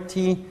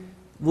authority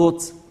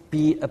would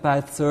be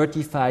about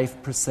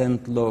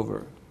 35%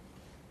 lower.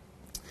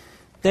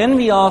 Then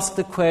we asked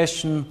the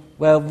question,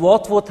 well,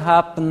 what would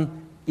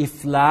happen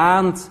if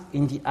land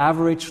in the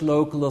average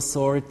local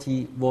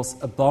authority was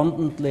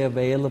abundantly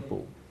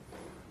available?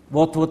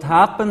 What would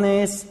happen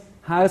is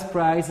house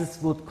prices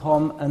would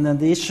come an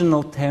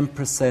additional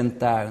 10%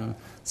 down.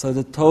 So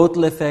the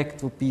total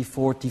effect would be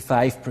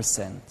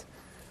 45%.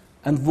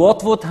 And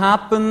what would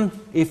happen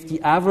if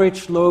the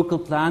average local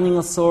planning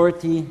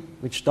authority,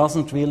 which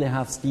doesn't really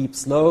have steep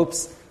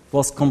slopes,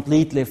 was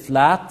completely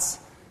flat?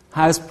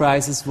 House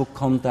prices would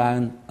come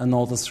down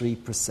another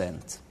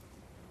 3%.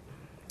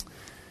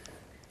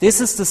 This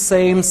is the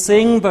same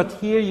thing, but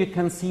here you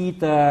can see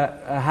the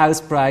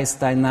house price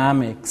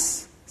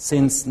dynamics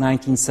since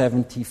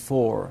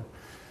 1974.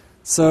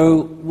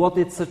 So what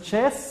it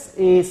suggests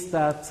is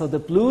that, so the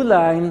blue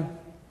line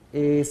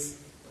is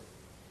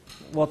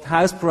what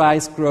house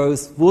price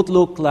growth would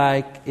look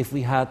like if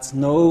we had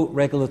no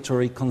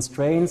regulatory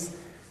constraints.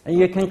 And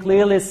you can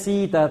clearly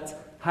see that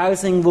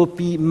housing would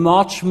be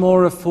much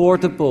more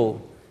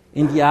affordable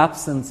in the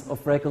absence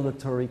of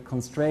regulatory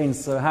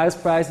constraints. So house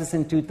prices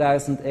in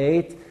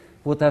 2008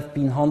 would have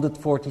been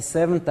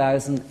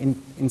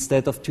 147,000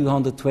 instead of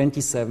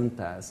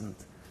 227,000.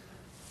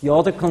 The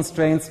other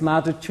constraints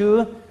matter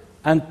too.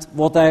 And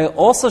what I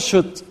also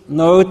should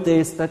note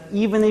is that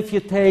even if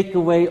you take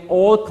away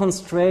all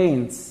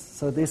constraints,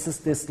 so this is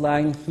this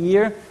line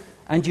here,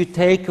 and you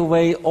take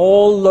away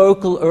all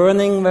local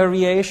earning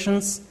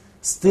variations,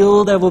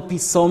 still there will be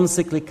some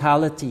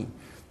cyclicality.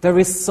 There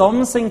is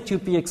something to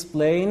be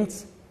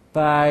explained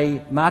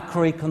by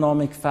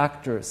macroeconomic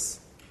factors,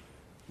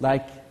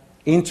 like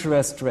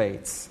interest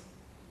rates,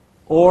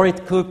 or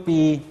it could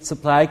be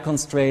supply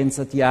constraints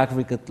at the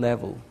aggregate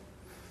level.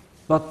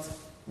 But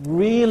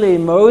really,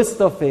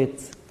 most of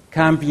it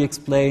can be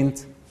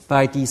explained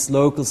by these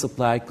local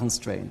supply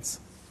constraints.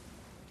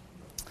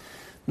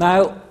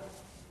 Now,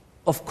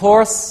 of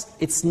course,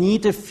 it's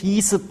neither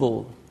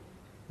feasible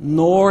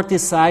nor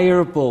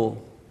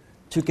desirable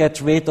to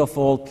get rid of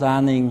all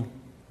planning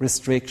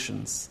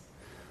restrictions.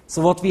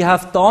 So what we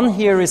have done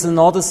here is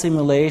another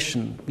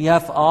simulation. We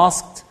have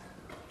asked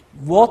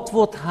what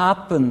would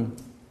happen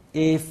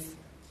if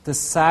the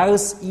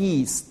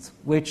southeast,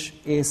 which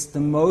is the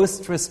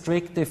most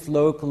restrictive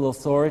local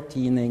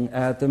authority,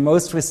 the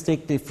most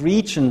restrictive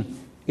region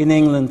in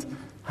England,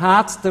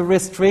 had the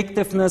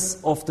restrictiveness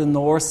of the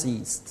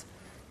northeast.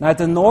 Now,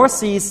 the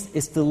northeast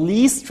is the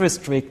least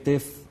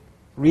restrictive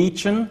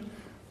region,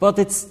 but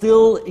it's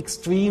still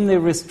extremely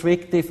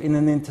restrictive in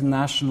an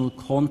international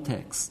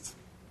context.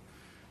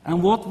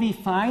 And what we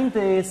find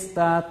is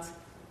that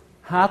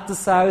had the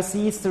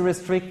southeast the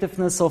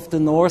restrictiveness of the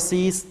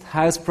northeast,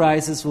 house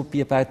prices would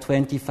be about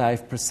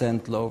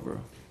 25% lower.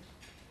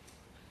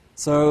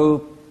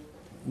 So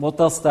what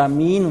does that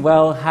mean?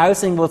 Well,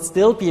 housing would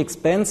still be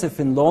expensive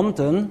in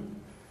London,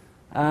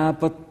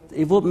 but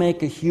it would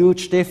make a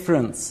huge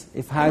difference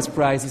if house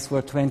prices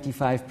were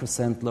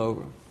 25%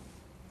 lower.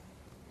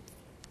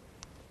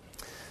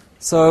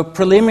 So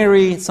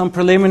some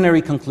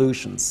preliminary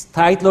conclusions.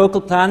 Tight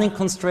local planning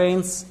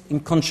constraints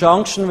in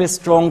conjunction with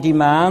strong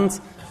demand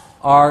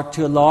are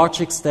to a large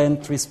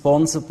extent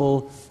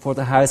responsible for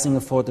the housing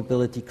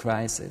affordability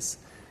crisis.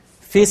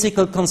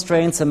 Physical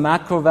constraints and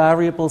macro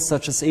variables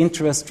such as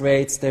interest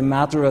rates, they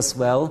matter as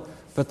well,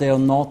 but they are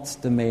not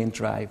the main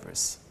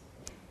drivers.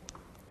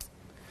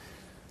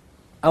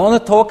 I want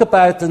to talk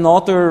about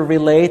another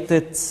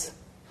related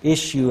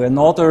issue,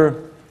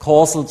 another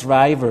causal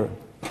driver,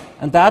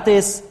 and that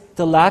is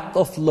the lack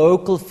of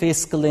local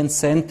fiscal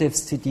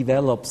incentives to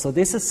develop. So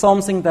this is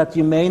something that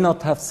you may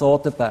not have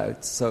thought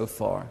about so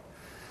far.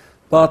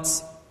 But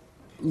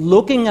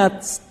looking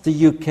at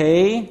the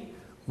UK,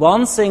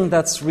 one thing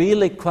that's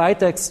really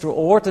quite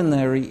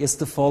extraordinary is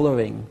the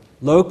following.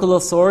 Local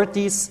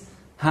authorities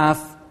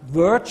have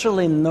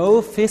virtually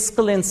no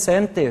fiscal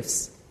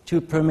incentives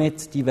to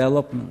permit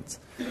development.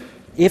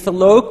 If a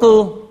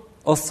local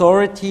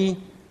authority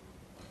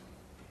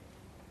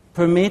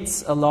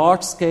permits a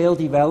large-scale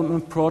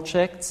development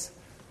project,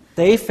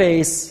 they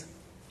face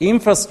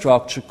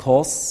infrastructure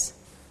costs,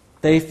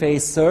 they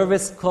face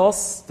service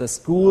costs, the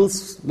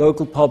schools,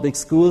 local public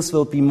schools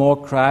will be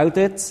more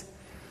crowded,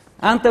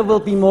 and there will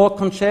be more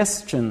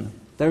congestion.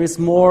 There is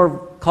more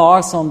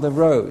cars on the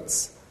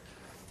roads.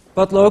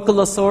 But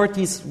local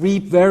authorities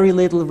reap very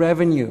little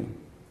revenue.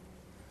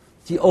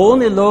 The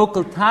only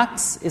local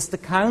tax is the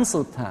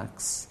council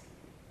tax.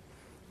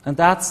 And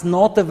that's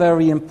not a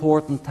very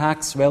important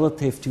tax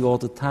relative to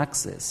other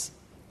taxes.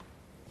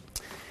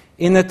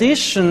 In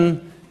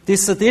addition,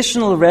 this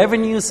additional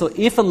revenue, so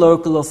if a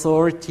local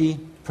authority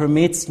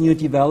permits new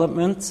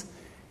development,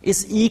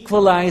 is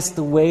equalized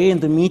away in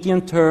the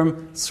medium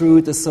term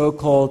through the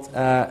so-called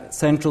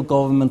central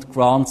government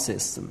grant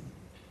system.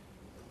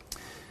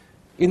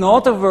 In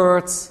other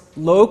words,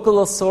 local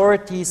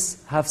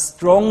authorities have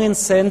strong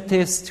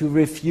incentives to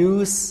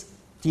refuse,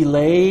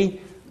 delay,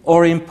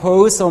 or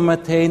impose or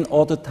maintain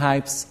other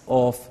types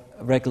of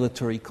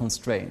regulatory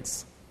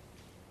constraints.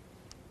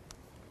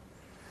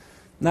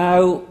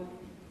 Now,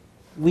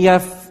 we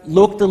have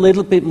looked a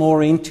little bit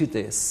more into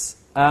this,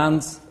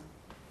 and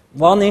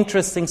one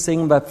interesting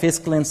thing about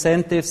fiscal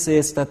incentives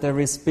is that there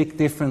is big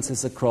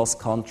differences across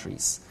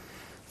countries.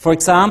 For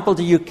example,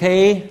 the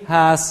UK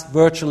has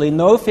virtually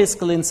no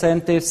fiscal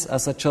incentives,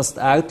 as I just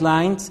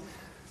outlined.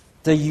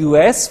 The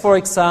US, for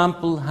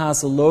example,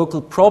 has a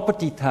local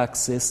property tax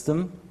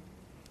system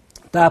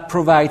that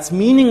provides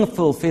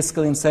meaningful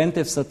fiscal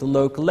incentives at the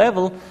local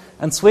level.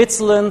 And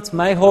Switzerland,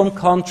 my home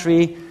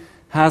country,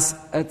 has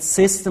a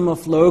system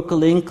of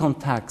local income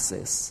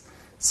taxes.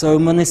 So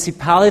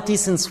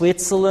municipalities in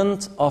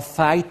Switzerland are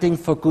fighting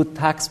for good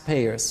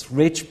taxpayers,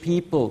 rich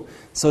people.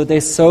 So they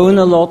zone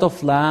a lot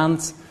of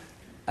land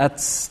at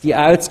the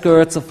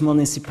outskirts of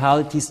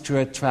municipalities to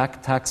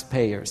attract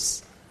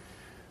taxpayers.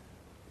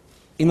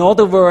 In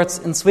other words,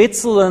 in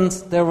Switzerland,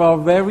 there are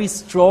very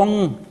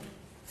strong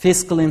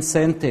fiscal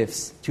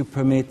incentives to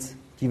permit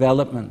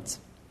development.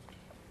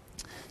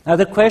 Now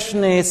the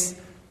question is,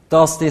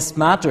 does this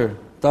matter?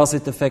 Does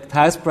it affect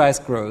house price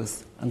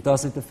growth? And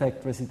does it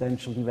affect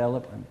residential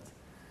development?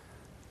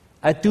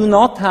 I do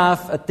not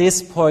have, at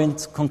this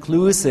point,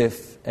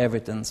 conclusive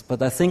evidence,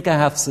 but I think I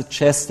have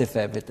suggestive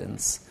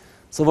evidence.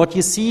 So what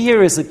you see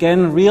here is,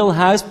 again, real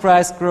house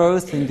price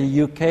growth in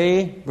the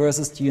UK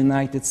versus the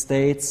United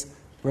States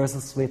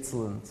versus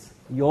Switzerland.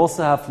 You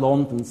also have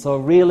London. So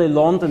really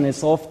London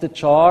is off the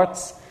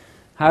charts.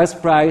 House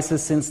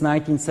prices since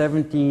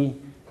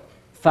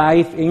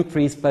 1975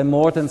 increased by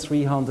more than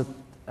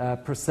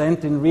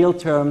 300% in real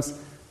terms.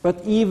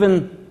 But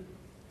even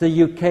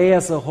the UK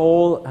as a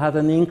whole had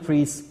an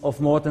increase of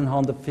more than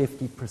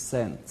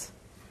 150%.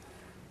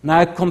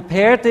 Now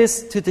compare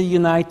this to the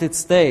United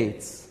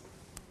States.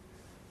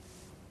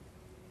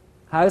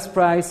 House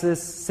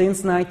prices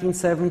since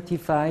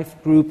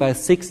 1975 grew by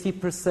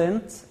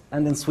 60%.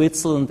 And in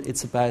Switzerland,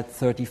 it's about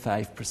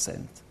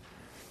 35%.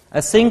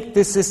 I think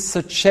this is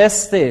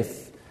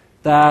suggestive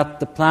that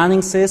the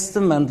planning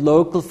system and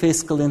local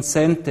fiscal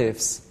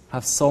incentives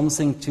have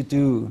something to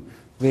do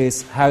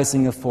with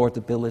housing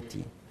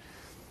affordability.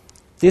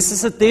 This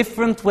is a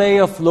different way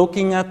of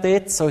looking at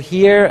it. So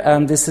here,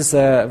 and this is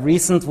a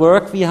recent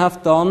work we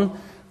have done,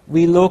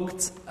 we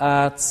looked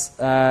at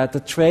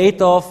the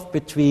trade-off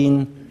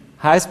between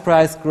house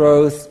price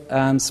growth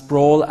and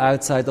sprawl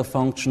outside of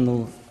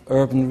functional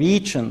urban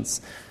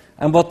regions.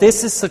 And what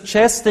this is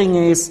suggesting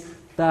is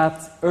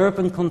that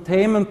urban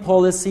containment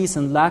policies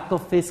and lack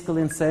of fiscal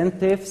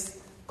incentives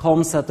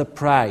comes at a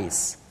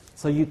price.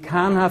 So you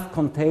can have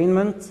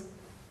containment,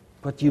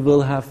 but you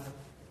will have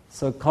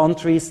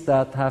countries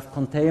that have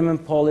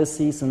containment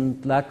policies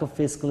and lack of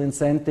fiscal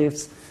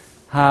incentives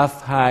have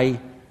high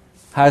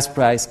house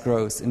price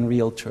growth in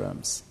real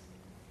terms.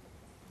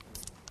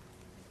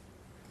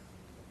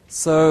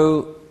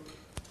 So,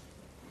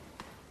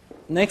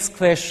 next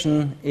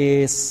question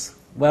is,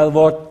 well,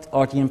 what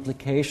are the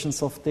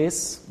implications of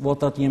this?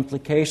 What are the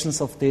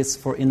implications of this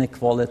for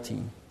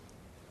inequality?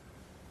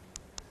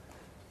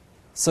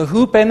 So,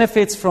 who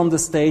benefits from the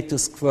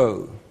status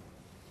quo?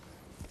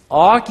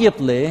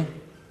 Arguably,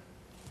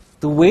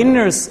 the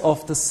winners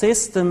of the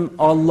system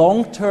are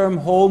long-term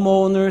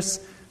homeowners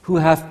who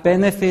have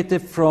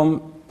benefited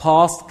from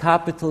past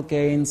capital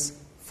gains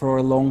for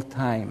a long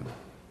time.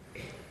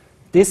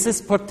 This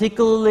is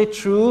particularly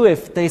true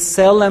if they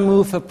sell and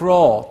move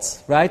abroad,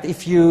 right?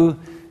 If you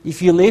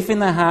live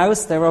in a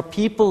house, there are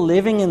people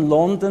living in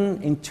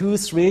London in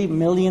 2-3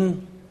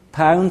 million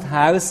pound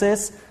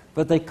houses,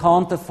 but they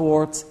can't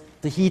afford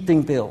the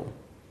heating bill.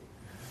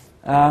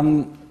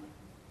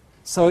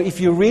 So if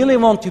you really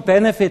want to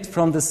benefit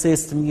from the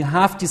system, you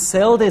have to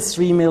sell this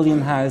 3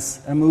 million house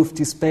and move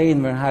to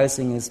Spain, where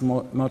housing is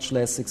much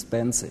less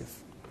expensive.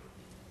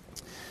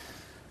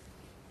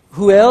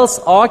 Who else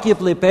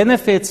arguably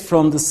benefits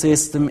from the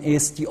system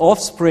is the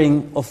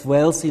offspring of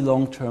wealthy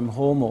long-term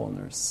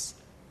homeowners.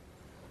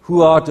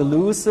 Who are the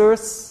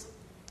losers?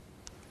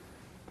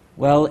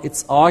 Well,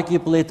 it's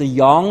arguably the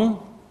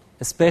young,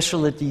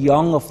 especially the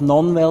young of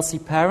non-wealthy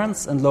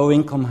parents and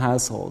low-income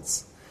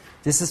households.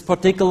 This is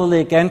particularly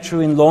again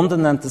true in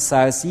London and the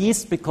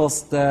southeast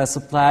because the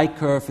supply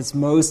curve is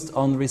most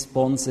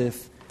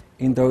unresponsive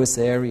in those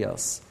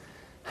areas.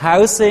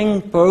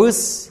 Housing,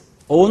 both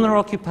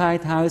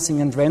owner-occupied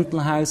housing and rental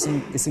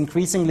housing, is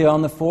increasingly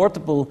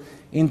unaffordable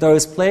in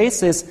those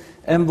places,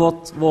 and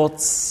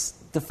what's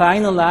the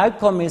final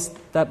outcome is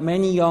that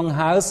many young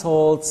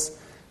households,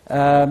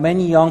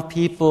 many young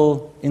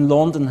people in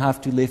London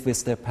have to live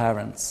with their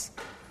parents.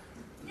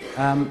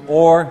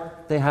 Or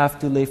they have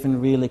to live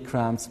in really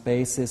cramped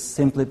spaces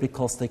simply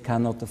because they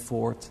cannot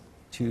afford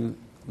to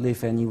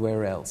live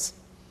anywhere else.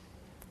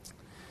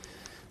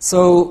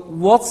 So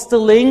what's the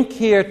link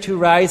here to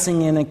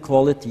rising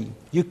inequality?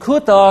 You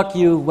could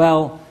argue,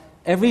 well,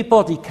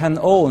 everybody can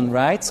own,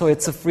 right? So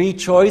it's a free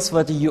choice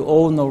whether you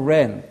own or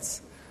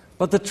rent.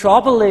 But the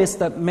trouble is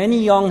that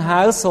many young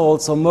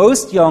households, or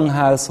most young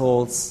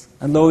households,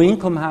 and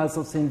low-income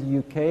households in the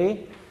UK,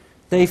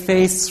 they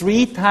face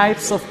 3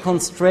 types of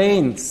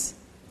constraints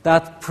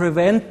that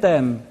prevent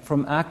them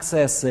from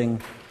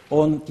accessing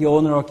the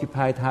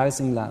owner-occupied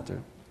housing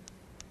ladder.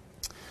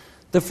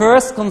 The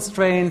first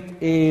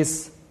constraint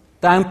is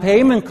down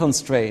payment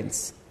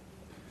constraints.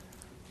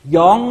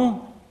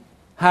 Young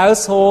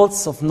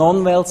households of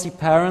non-wealthy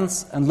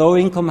parents and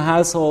low-income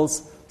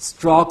households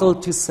struggle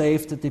to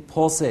save the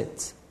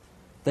deposit.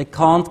 They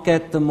can't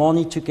get the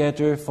money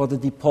together for the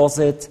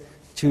deposit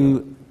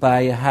to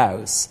buy a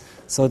house.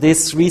 So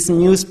this recent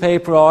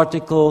newspaper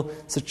article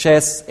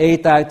suggests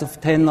 8 out of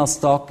 10 are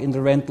stuck in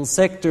the rental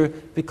sector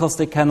because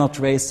they cannot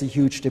raise the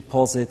huge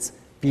deposits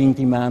being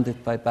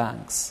demanded by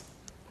banks.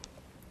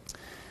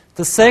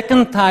 The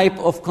second type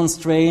of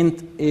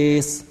constraint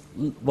is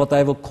what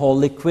I would call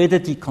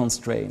liquidity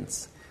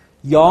constraints.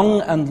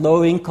 Young and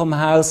low-income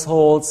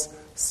households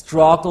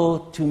struggle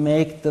to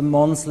make the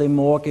monthly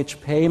mortgage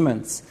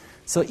payments.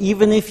 So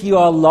even if you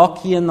are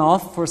lucky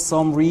enough for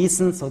some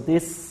reason, so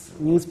this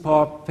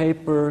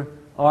newspaper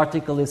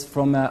article is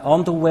from an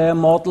underwear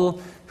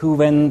model who,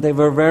 when they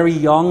were very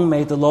young,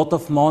 made a lot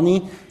of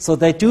money. So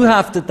they do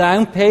have the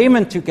down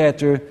payment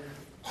together,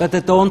 but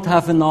they don't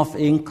have enough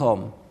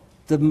income.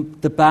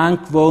 The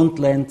bank won't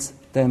lend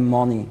them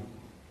money.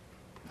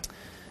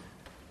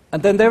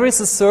 And then there is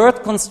a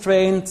third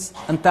constraint,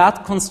 and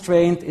that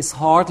constraint is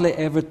hardly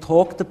ever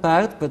talked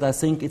about, but I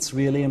think it's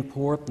really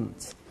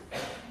important.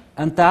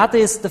 And that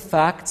is the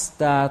fact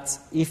that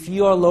if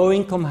you are a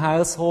low-income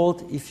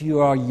household, if you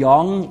are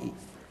young,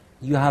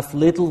 you have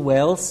little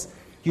wealth,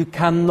 you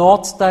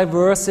cannot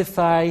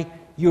diversify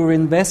your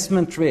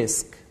investment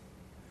risk.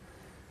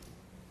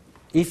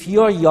 If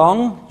you are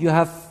young, you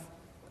have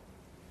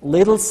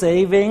little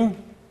saving,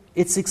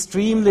 it's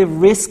extremely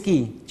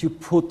risky to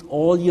put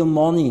all your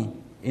money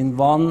in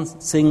one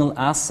single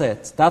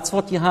asset. That's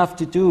what you have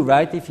to do,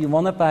 right? If you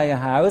want to buy a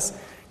house,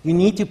 you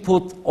need to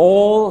put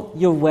all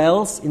your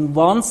wealth in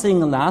one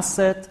single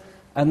asset,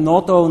 and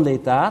not only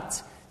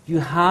that, you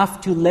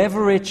have to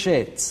leverage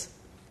it,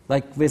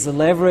 like with a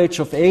leverage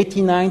of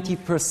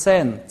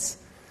 80-90%.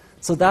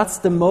 So that's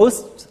the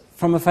most,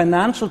 from a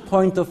financial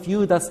point of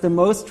view, that's the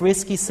most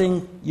risky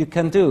thing you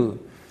can do.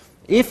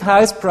 If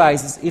house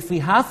prices, if we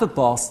have a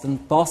bust,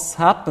 and busts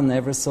happen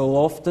ever so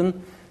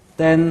often,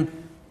 then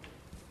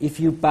if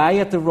you buy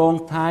at the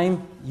wrong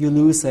time, you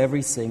lose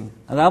everything.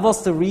 And that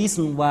was the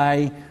reason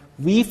why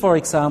we, for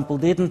example,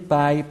 didn't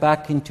buy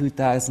back in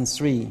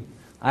 2003.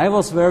 I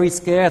was very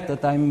scared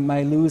that I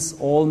might lose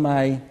all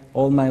my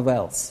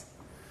wealth.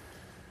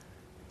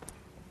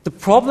 The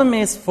problem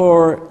is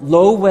for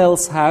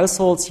low-wealth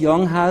households,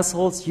 young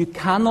households, you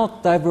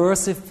cannot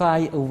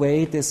diversify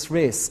away this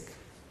risk.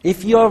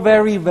 If you are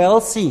very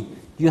wealthy,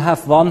 you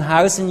have one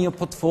house in your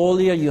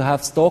portfolio, you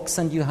have stocks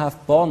and you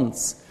have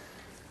bonds.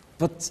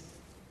 But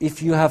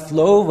if you have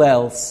low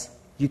wealth,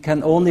 you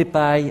can only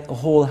buy a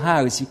whole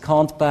house. You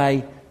can't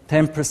buy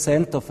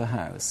 10% of a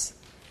house.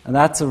 And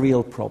that's a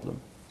real problem.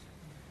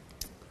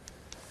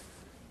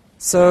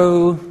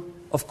 So,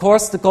 of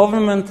course, the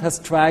government has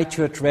tried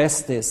to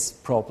address this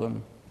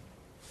problem.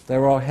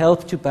 There are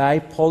help-to-buy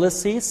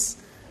policies,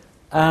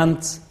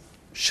 and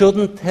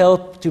shouldn't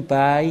help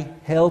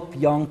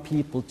young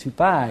people to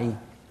buy,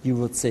 you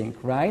would think,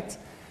 right?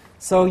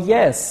 So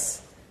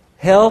yes,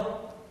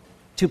 help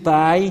to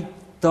buy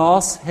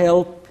does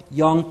help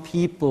young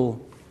people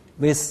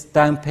with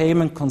down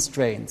payment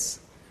constraints.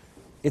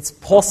 It's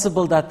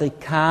possible that they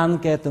can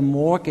get a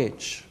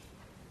mortgage.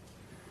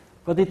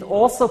 But it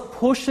also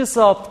pushes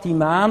up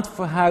demand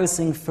for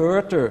housing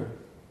further,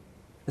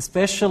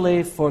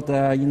 especially for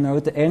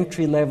the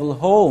entry-level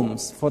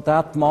homes, for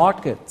that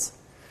market.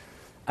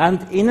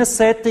 And in a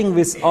setting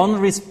with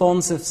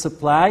unresponsive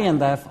supply,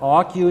 and I've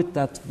argued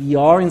that we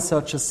are in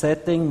such a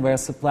setting where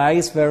supply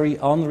is very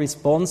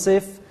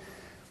unresponsive,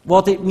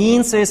 what it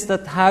means is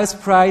that house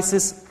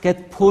prices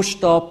get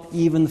pushed up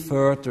even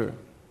further.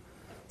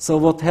 So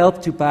what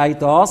Help to Buy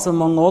does,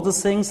 among other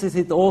things, is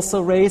it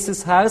also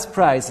raises house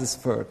prices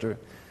further.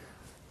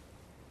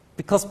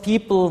 Because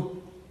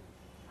people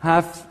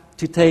have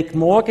to take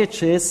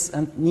mortgages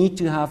and need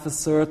to have a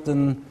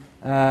certain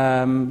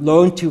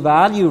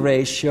loan-to-value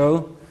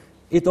ratio,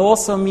 it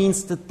also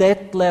means the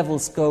debt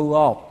levels go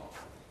up.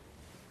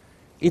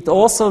 It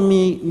also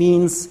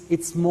means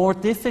it's more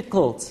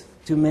difficult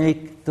to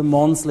make the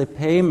monthly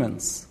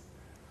payments.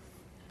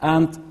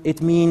 And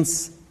it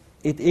means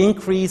it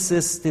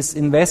increases this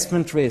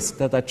investment risk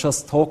that I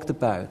just talked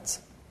about.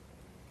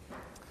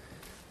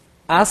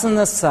 As an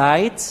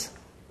aside,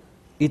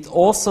 it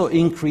also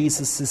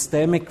increases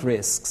systemic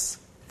risks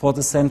for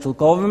the central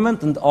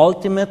government and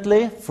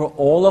ultimately for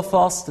all of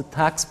us, the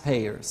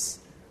taxpayers.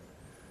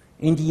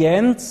 In the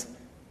end,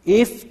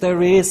 if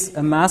there is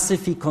a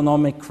massive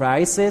economic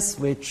crisis,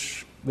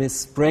 which with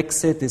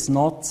Brexit is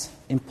not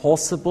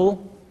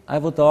impossible, I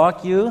would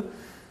argue,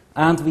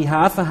 and we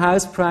have a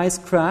house price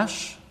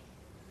crash,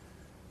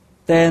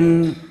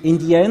 then in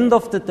the end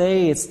of the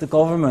day, it's the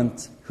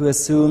government who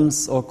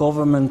assumes, or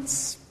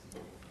governments,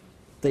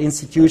 the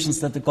institutions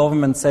that the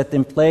government set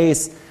in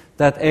place,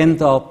 that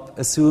end up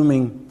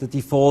assuming the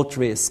default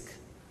risk,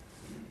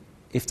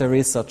 if there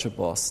is such a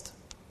bust.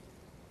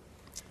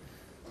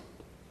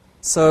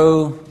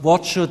 So,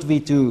 what should we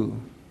do?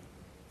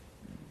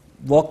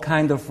 What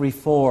kind of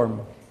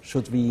reform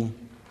should we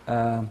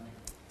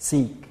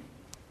seek?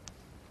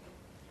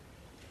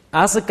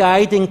 As a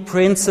guiding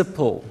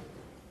principle,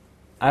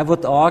 I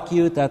would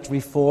argue that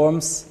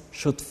reforms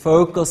should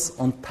focus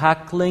on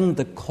tackling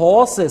the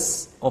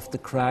causes of the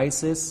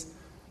crisis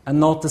and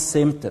not the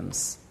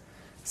symptoms.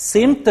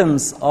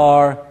 Symptoms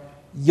are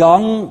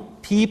young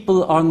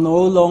people are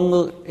no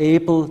longer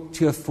able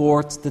to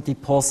afford the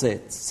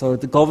deposit. So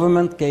the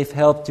government gave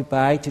Help to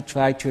Buy to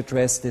try to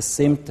address this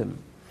symptom.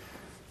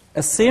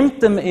 A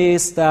symptom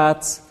is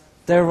that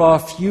there are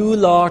few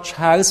large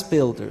house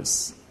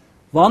builders.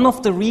 One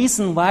of the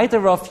reasons why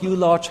there are few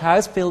large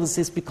house builders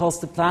is because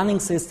the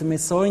planning system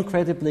is so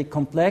incredibly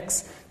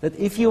complex that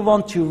if you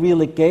want to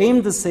really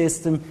game the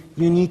system,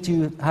 you need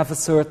to have a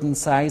certain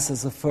size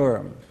as a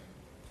firm.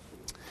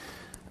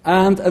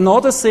 And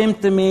another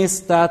symptom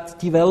is that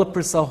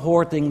developers are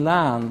hoarding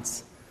land.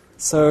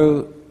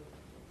 So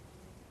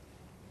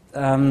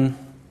there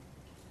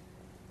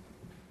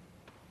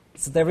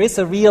is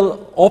a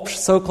real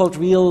so-called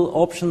real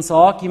options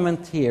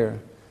argument here.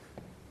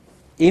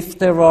 If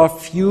there are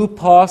few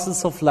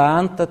parcels of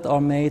land that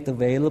are made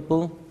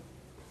available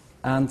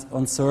and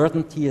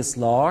uncertainty is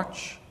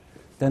large,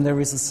 then there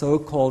is a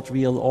so-called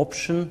real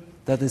option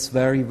that is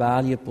very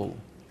valuable.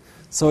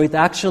 So it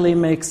actually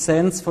makes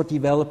sense for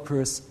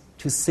developers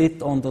to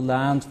sit on the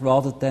land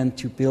rather than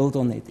to build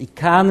on it. It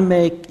can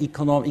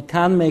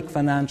make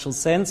financial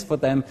sense for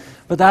them,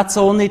 but that's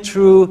only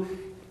true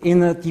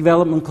in a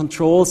development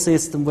control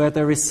system where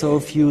there is so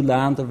few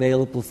land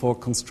available for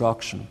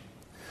construction.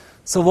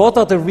 So what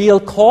are the real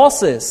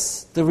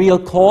causes? The real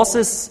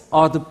causes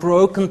are the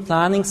broken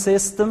planning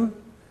system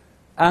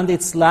and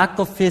its lack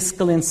of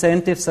fiscal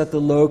incentives at the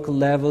local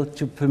level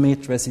to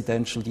permit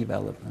residential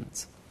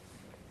development.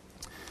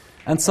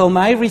 And so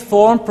my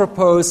reform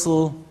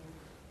proposal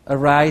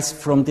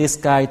arises from this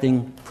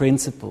guiding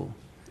principle.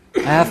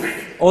 I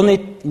have only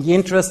in the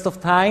interest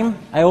of time,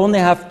 I only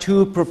have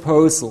two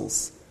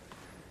proposals.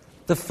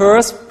 The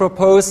first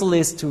proposal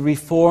is to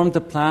reform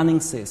the planning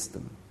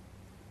system.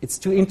 It's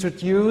to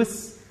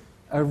introduce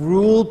a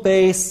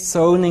rule-based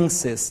zoning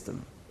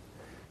system.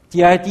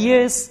 The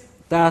idea is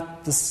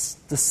that the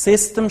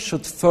system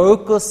should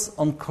focus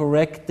on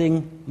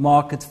correcting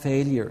market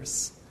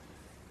failures.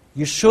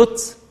 You should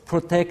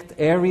protect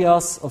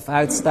areas of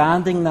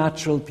outstanding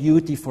natural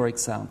beauty, for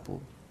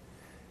example.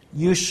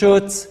 You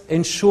should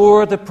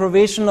ensure the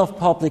provision of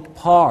public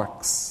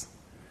parks.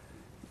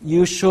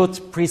 You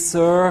should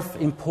preserve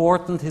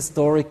important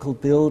historical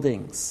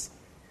buildings.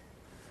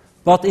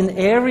 But in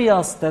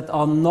areas that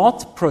are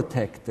not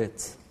protected,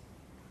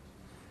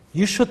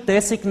 you should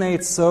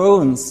designate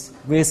zones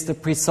with the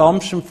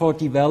presumption for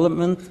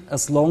development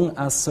as long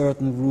as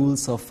certain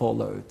rules are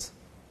followed.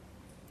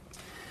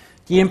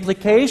 The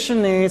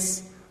implication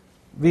is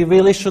we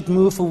really should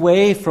move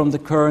away from the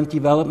current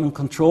development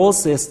control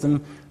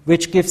system,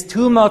 which gives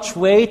too much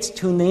weight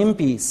to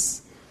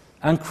NIMBYs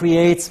and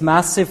creates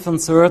massive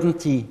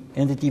uncertainty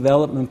in the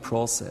development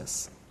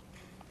process.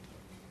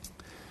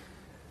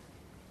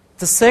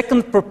 The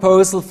second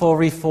proposal for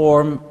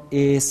reform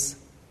is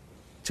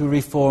to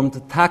reform the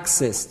tax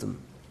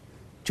system,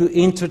 to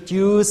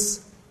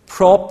introduce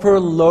proper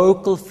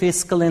local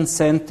fiscal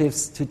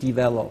incentives to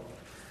develop.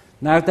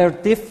 Now, there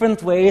are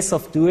different ways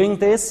of doing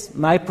this.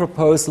 My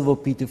proposal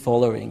would be the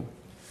following.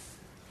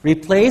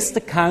 Replace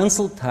the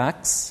council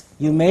tax.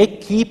 You may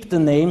keep the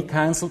name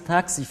council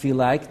tax if you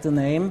like the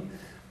name,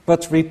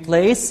 but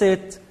replace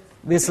it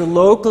with a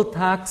local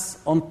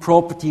tax on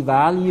property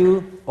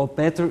value, or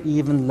better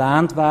even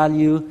land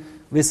value,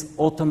 with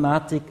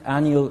automatic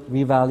annual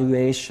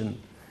revaluation.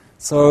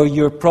 So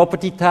your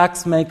property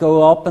tax may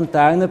go up and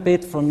down a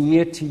bit from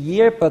year to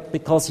year, but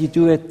because you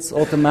do it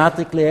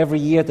automatically every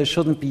year, there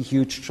shouldn't be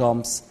huge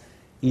jumps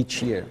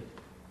each year.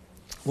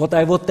 What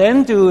I would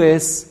then do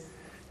is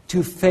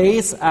to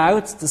phase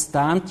out the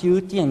stamp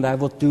duty, and I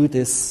would do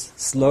this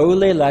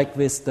slowly, like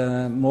with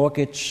the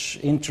mortgage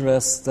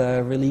interest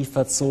relief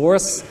at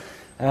source,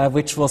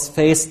 which was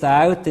phased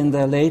out in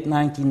the late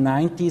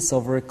 1990s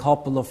over a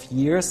couple of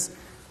years.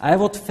 I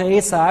would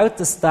phase out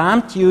the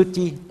stamp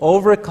duty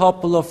over a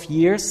couple of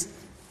years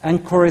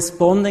and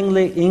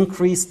correspondingly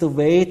increase the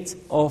weight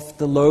of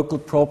the local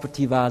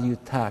property value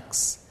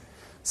tax.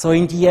 So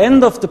in the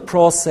end of the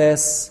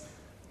process,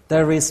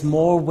 there is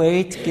more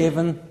weight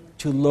given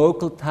to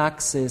local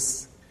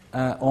taxes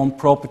on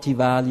property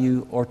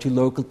value or to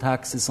local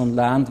taxes on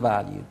land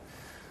value.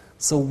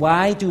 So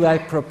why do I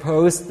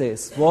propose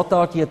this? What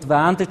are the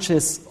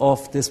advantages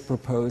of this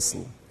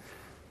proposal?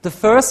 The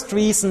first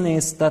reason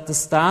is that the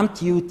stamp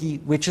duty,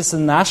 which is a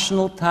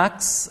national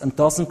tax and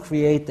doesn't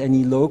create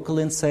any local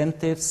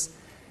incentives,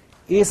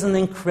 is an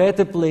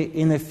incredibly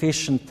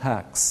inefficient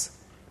tax.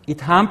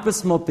 It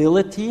hampers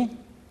mobility,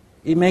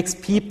 it makes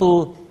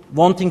people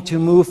wanting to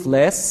move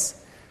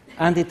less,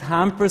 and it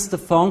hampers the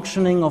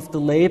functioning of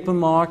the labor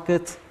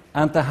market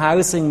and the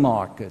housing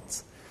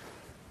market.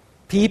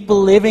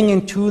 People living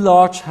in too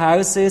large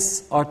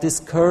houses are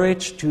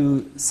discouraged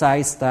to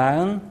size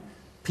down.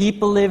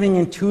 People living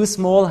in too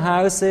small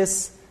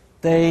houses,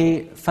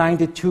 they find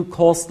it too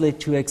costly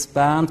to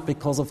expand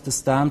because of the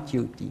stamp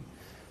duty.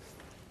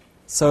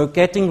 So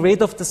getting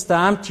rid of the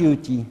stamp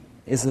duty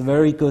is a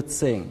very good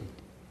thing.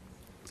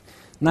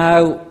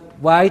 Now,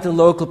 why the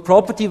local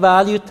property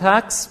value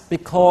tax?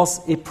 Because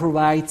it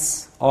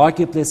provides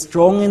arguably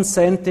strong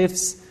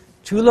incentives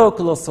to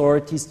local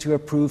authorities to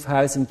approve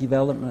housing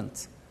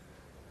development.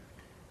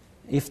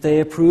 If they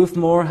approve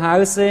more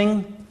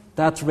housing,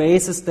 that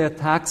raises their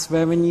tax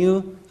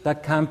revenue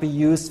that can be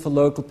used for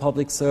local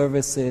public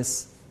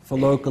services, for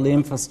local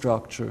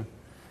infrastructure,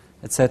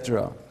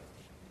 etc.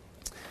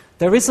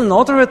 There is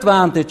another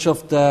advantage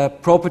of the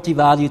property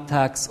value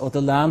tax or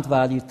the land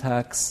value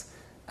tax,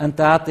 and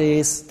that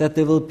is that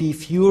there will be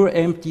fewer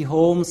empty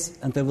homes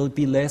and there will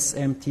be less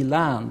empty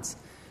land.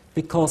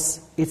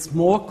 Because it's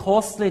more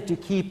costly to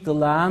keep the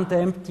land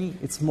empty,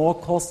 it's more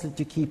costly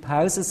to keep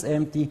houses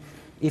empty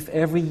if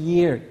every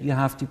year you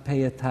have to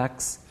pay a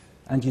tax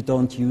and you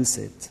don't use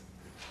it.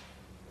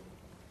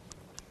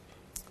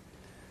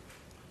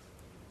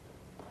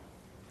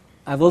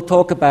 I will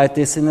talk about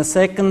this in a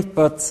second,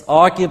 but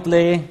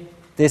arguably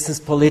this is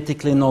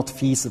politically not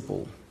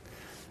feasible.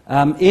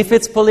 If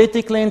it's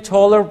politically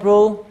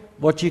intolerable,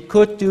 what you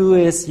could do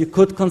is you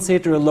could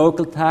consider a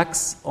local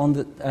tax on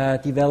the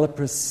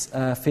developer's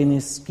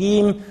Finnish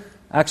scheme.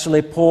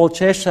 Actually, Paul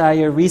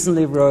Cheshire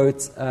recently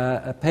wrote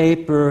a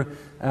paper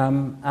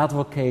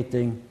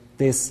advocating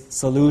this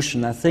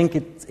solution. I think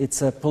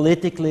it's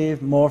politically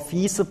more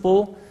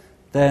feasible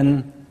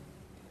than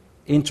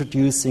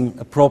introducing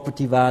a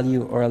property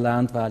value or a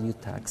land value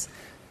tax.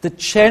 The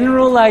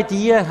general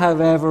idea,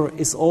 however,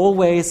 is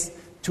always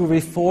to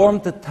reform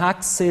the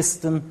tax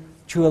system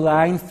to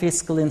align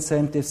fiscal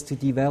incentives to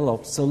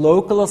develop. So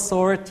local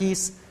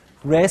authorities,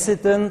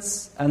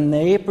 residents and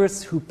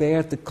neighbors who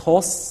bear the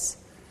costs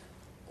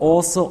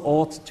also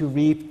ought to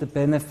reap the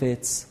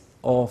benefits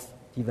of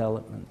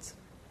development.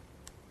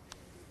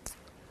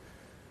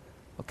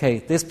 Okay,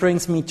 this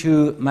brings me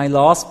to my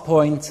last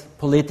point,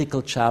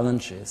 political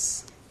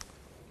challenges.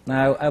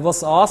 Now, I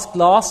was asked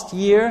last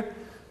year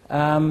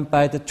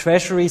by the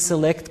Treasury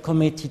Select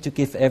Committee to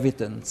give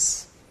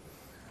evidence.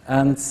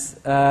 And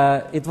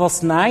it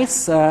was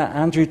nice.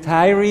 Andrew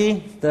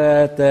Tyree,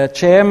 the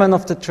chairman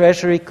of the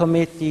Treasury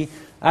Committee,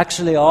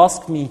 actually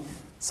asked me,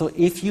 so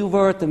if you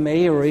were the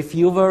mayor, if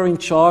you were in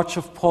charge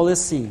of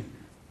policy,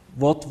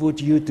 what would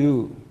you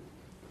do?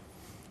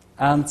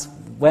 And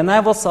when I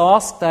was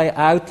asked, I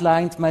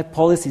outlined my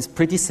policies,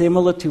 pretty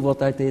similar to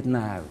what I did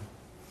now.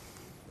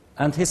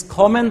 And his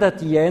comment at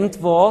the end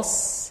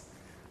was,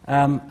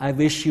 I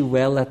wish you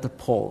well at the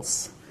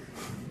polls.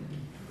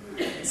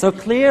 So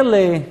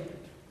clearly,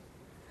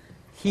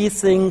 he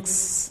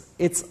thinks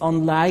it's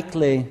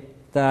unlikely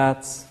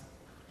that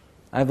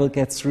I will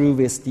get through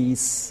with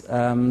these,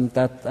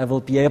 that I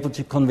will be able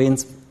to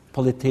convince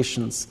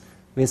politicians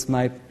with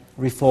my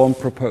reform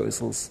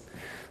proposals.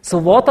 So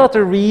what are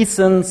the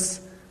reasons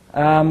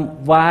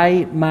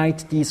why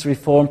might these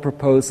reform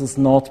proposals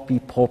not be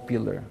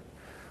popular?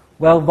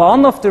 Well,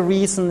 one of the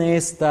reasons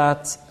is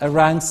that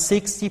around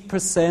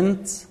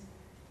 60%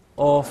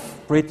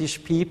 of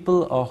British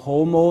people are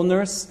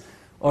homeowners,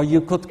 or you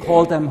could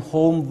call them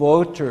home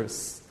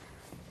voters.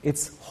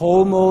 It's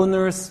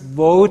homeowners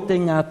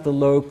voting at the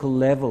local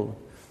level.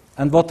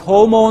 And what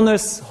home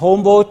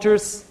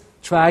voters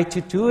try to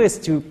do is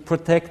to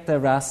protect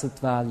their asset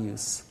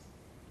values.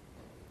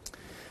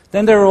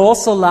 Then there are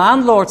also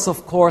landlords,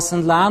 of course,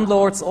 and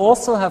landlords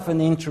also have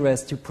an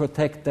interest to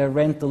protect their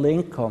rental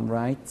income,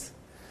 right?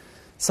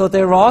 So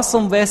there are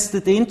some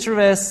vested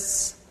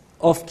interests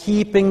of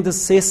keeping the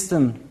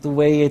system the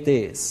way it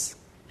is.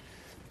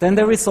 Then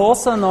there is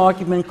also an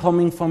argument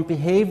coming from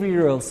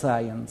behavioral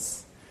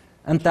science,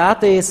 and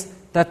that is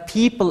that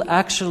people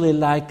actually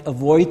like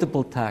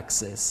avoidable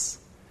taxes.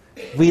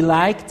 We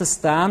like the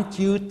stamp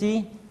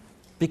duty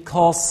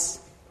because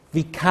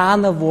we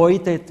can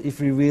avoid it if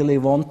we really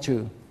want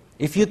to.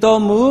 If you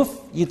don't move,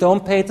 you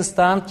don't pay the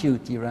stamp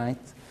duty, right?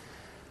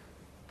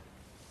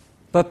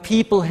 But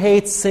people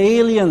hate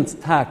salient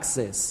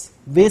taxes,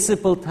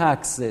 visible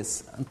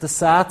taxes. And the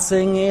sad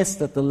thing is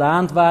that the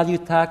land value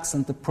tax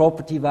and the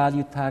property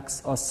value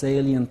tax are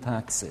salient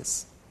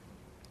taxes.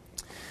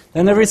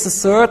 Then there is a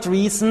third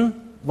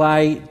reason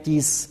why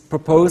these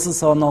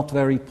proposals are not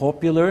very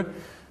popular,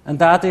 and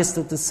that is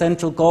that the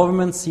central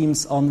government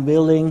seems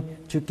unwilling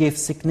to give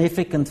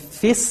significant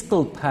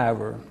fiscal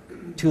power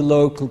to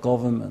local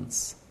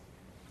governments.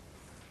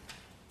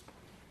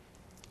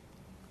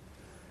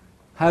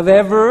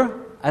 However,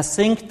 I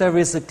think there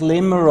is a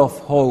glimmer of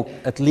hope,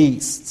 at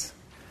least.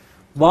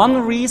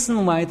 One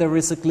reason why there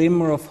is a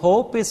glimmer of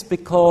hope is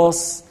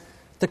because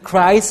the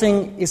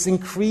crisis is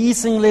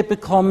increasingly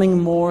becoming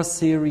more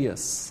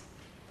serious.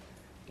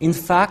 In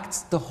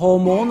fact, the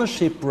home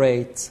ownership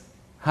rate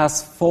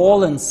has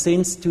fallen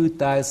since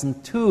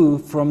 2002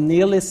 from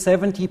nearly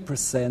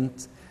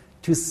 70%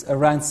 to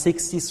around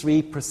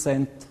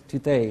 63%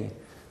 today.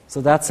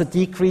 So that's a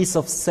decrease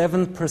of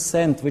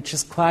 7%, which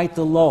is quite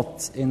a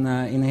lot in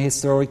a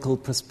historical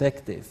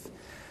perspective.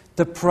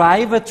 The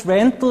private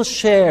rental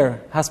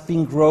share has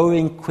been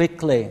growing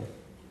quickly.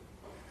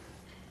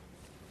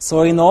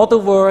 So in other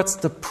words,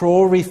 the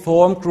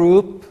pro-reform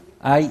group,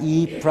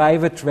 i.e.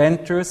 private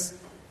renters,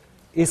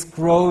 is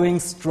growing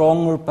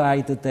stronger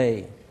by the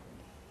day.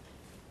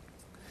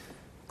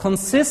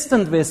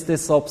 Consistent with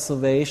this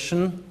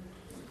observation,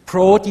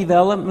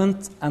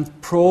 pro-development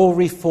and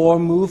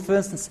pro-reform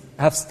movements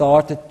have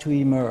started to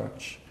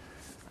emerge.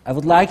 I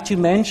would like to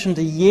mention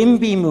the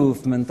YIMBY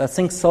movement. I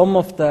think some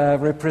of the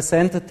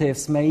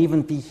representatives may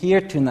even be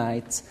here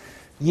tonight.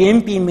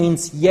 YIMBY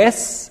means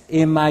yes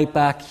in my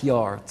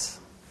backyard.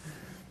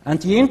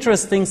 And the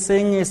interesting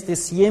thing is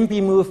this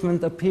YIMBY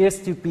movement appears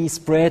to be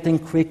spreading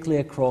quickly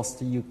across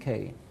the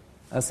UK.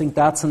 I think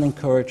that's an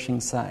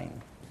encouraging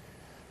sign.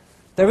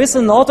 There is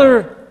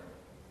another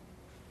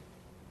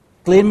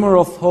glimmer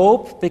of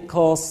hope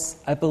because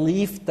I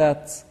believe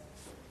that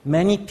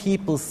many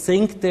people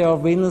think they are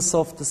winners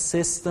of the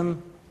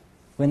system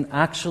when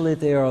actually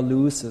they are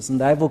losers.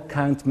 And I will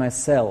count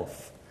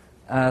myself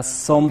as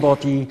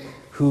somebody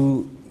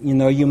who,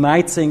 you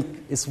might think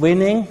is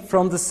winning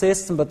from the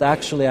system, but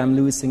actually I'm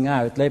losing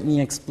out. Let me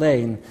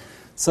explain.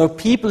 So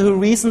people who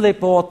recently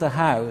bought a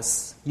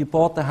house, you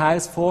bought the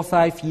house 4 or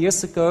 5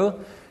 years ago,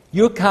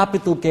 your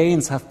capital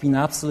gains have been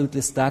absolutely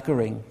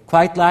staggering.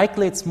 Quite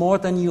likely it's more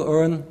than you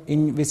earn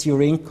with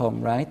your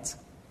income, right?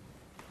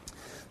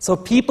 So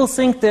people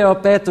think they are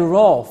better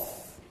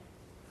off.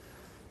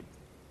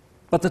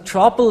 But the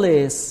trouble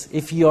is,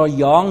 if you are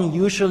young,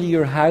 usually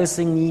your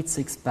housing needs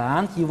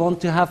expand. You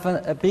want to have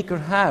a bigger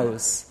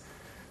house.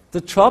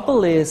 The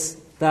trouble is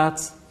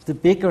that the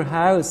bigger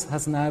house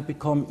has now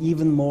become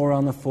even more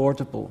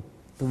unaffordable.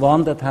 The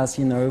one that has,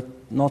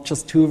 not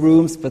just 2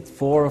 rooms, but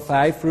 4 or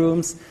 5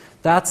 rooms,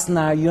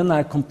 you're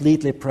now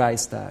completely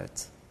priced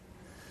out.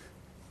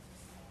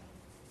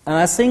 And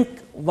I think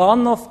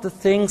one of the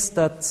things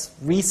that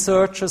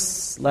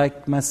researchers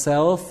like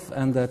myself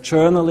and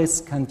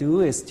journalists can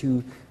do is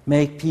to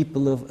make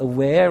people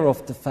aware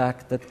of the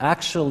fact that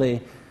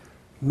actually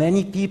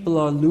many people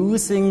are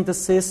losing the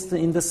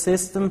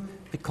system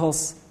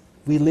because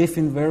we live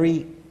in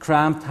very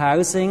cramped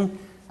housing,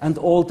 and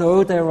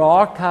although there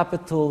are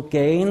capital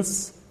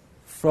gains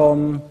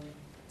from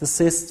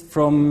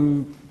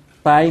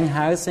buying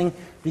housing,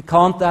 we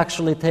can't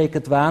actually take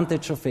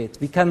advantage of it.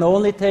 We can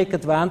only take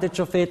advantage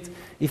of it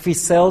if we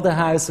sell the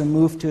house and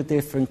move to a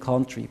different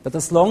country. But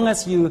as long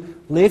as you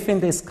live in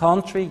this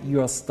country,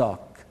 you are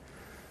stuck.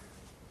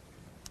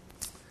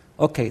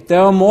 Okay, there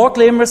are more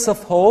glimmers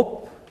of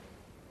hope,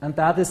 and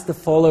that is the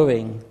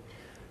following.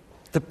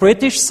 The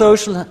British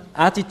Social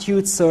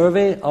Attitude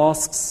Survey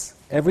asks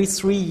every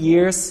 3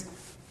 years,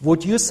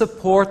 would you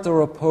support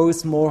or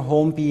oppose more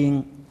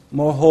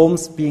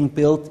homes being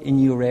built in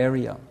your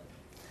area?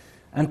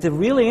 And the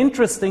really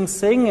interesting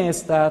thing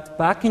is that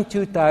back in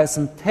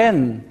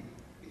 2010,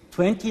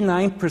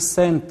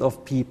 29%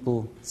 of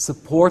people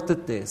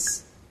supported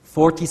this.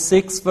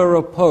 46% were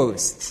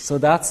opposed. So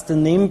that's the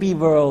NIMBY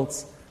world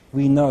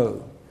we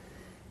know.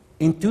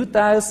 In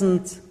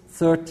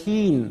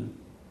 2013,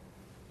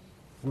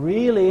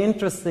 really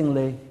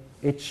interestingly,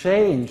 it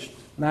changed.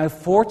 Now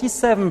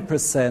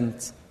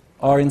 47%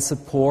 are in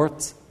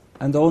support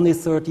and only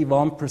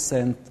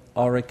 31%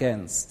 are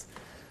against.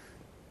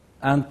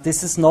 And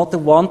this is not a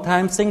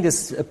one-time thing.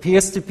 This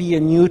appears to be a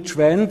new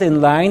trend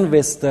in line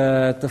with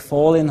the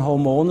fall in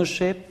home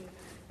ownership.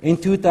 In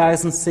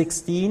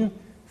 2016,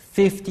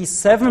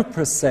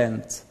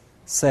 57%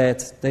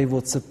 said they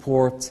would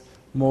support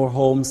more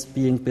homes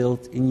being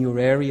built in your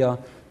area,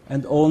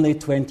 and only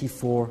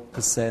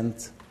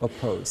 24%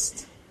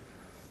 opposed.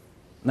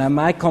 Now,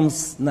 my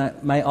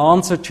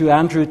answer to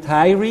Andrew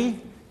Tyree,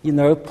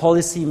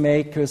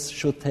 policymakers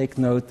should take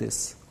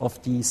notice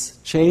of these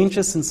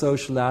changes in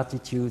social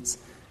attitudes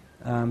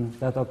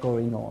that are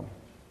going on.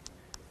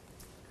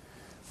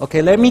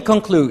 Okay, let me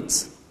conclude.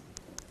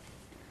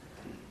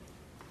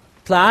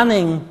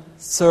 Planning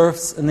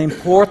serves an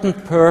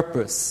important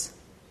purpose.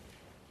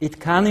 It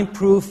can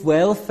improve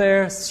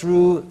welfare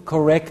through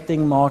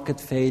correcting market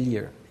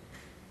failure.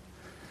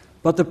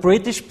 But the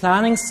British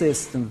planning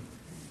system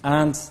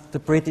and the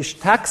British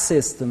tax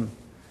system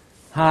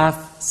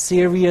have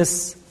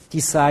serious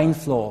design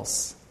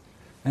flaws.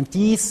 And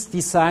these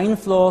design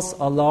flaws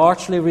are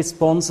largely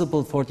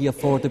responsible for the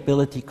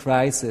affordability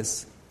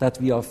crisis that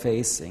we are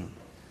facing.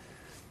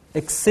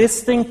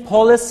 Existing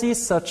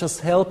policies such as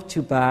Help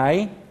to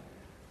Buy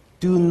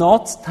do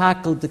not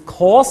tackle the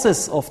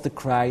causes of the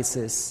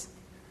crisis.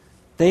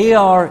 They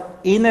are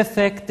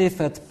ineffective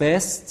at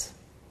best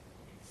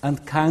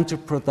and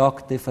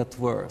counterproductive at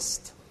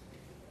worst.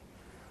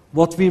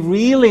 What we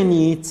really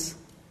need,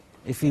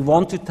 if we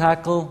want to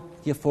tackle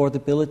the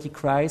affordability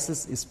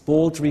crisis, is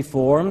bold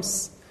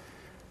reforms.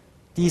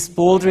 These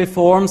bold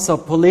reforms are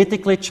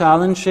politically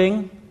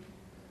challenging,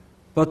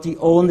 but the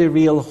only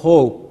real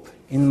hope,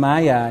 in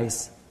my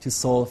eyes, to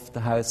solve the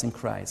housing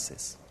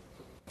crisis.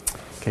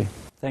 Okay,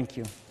 thank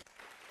you.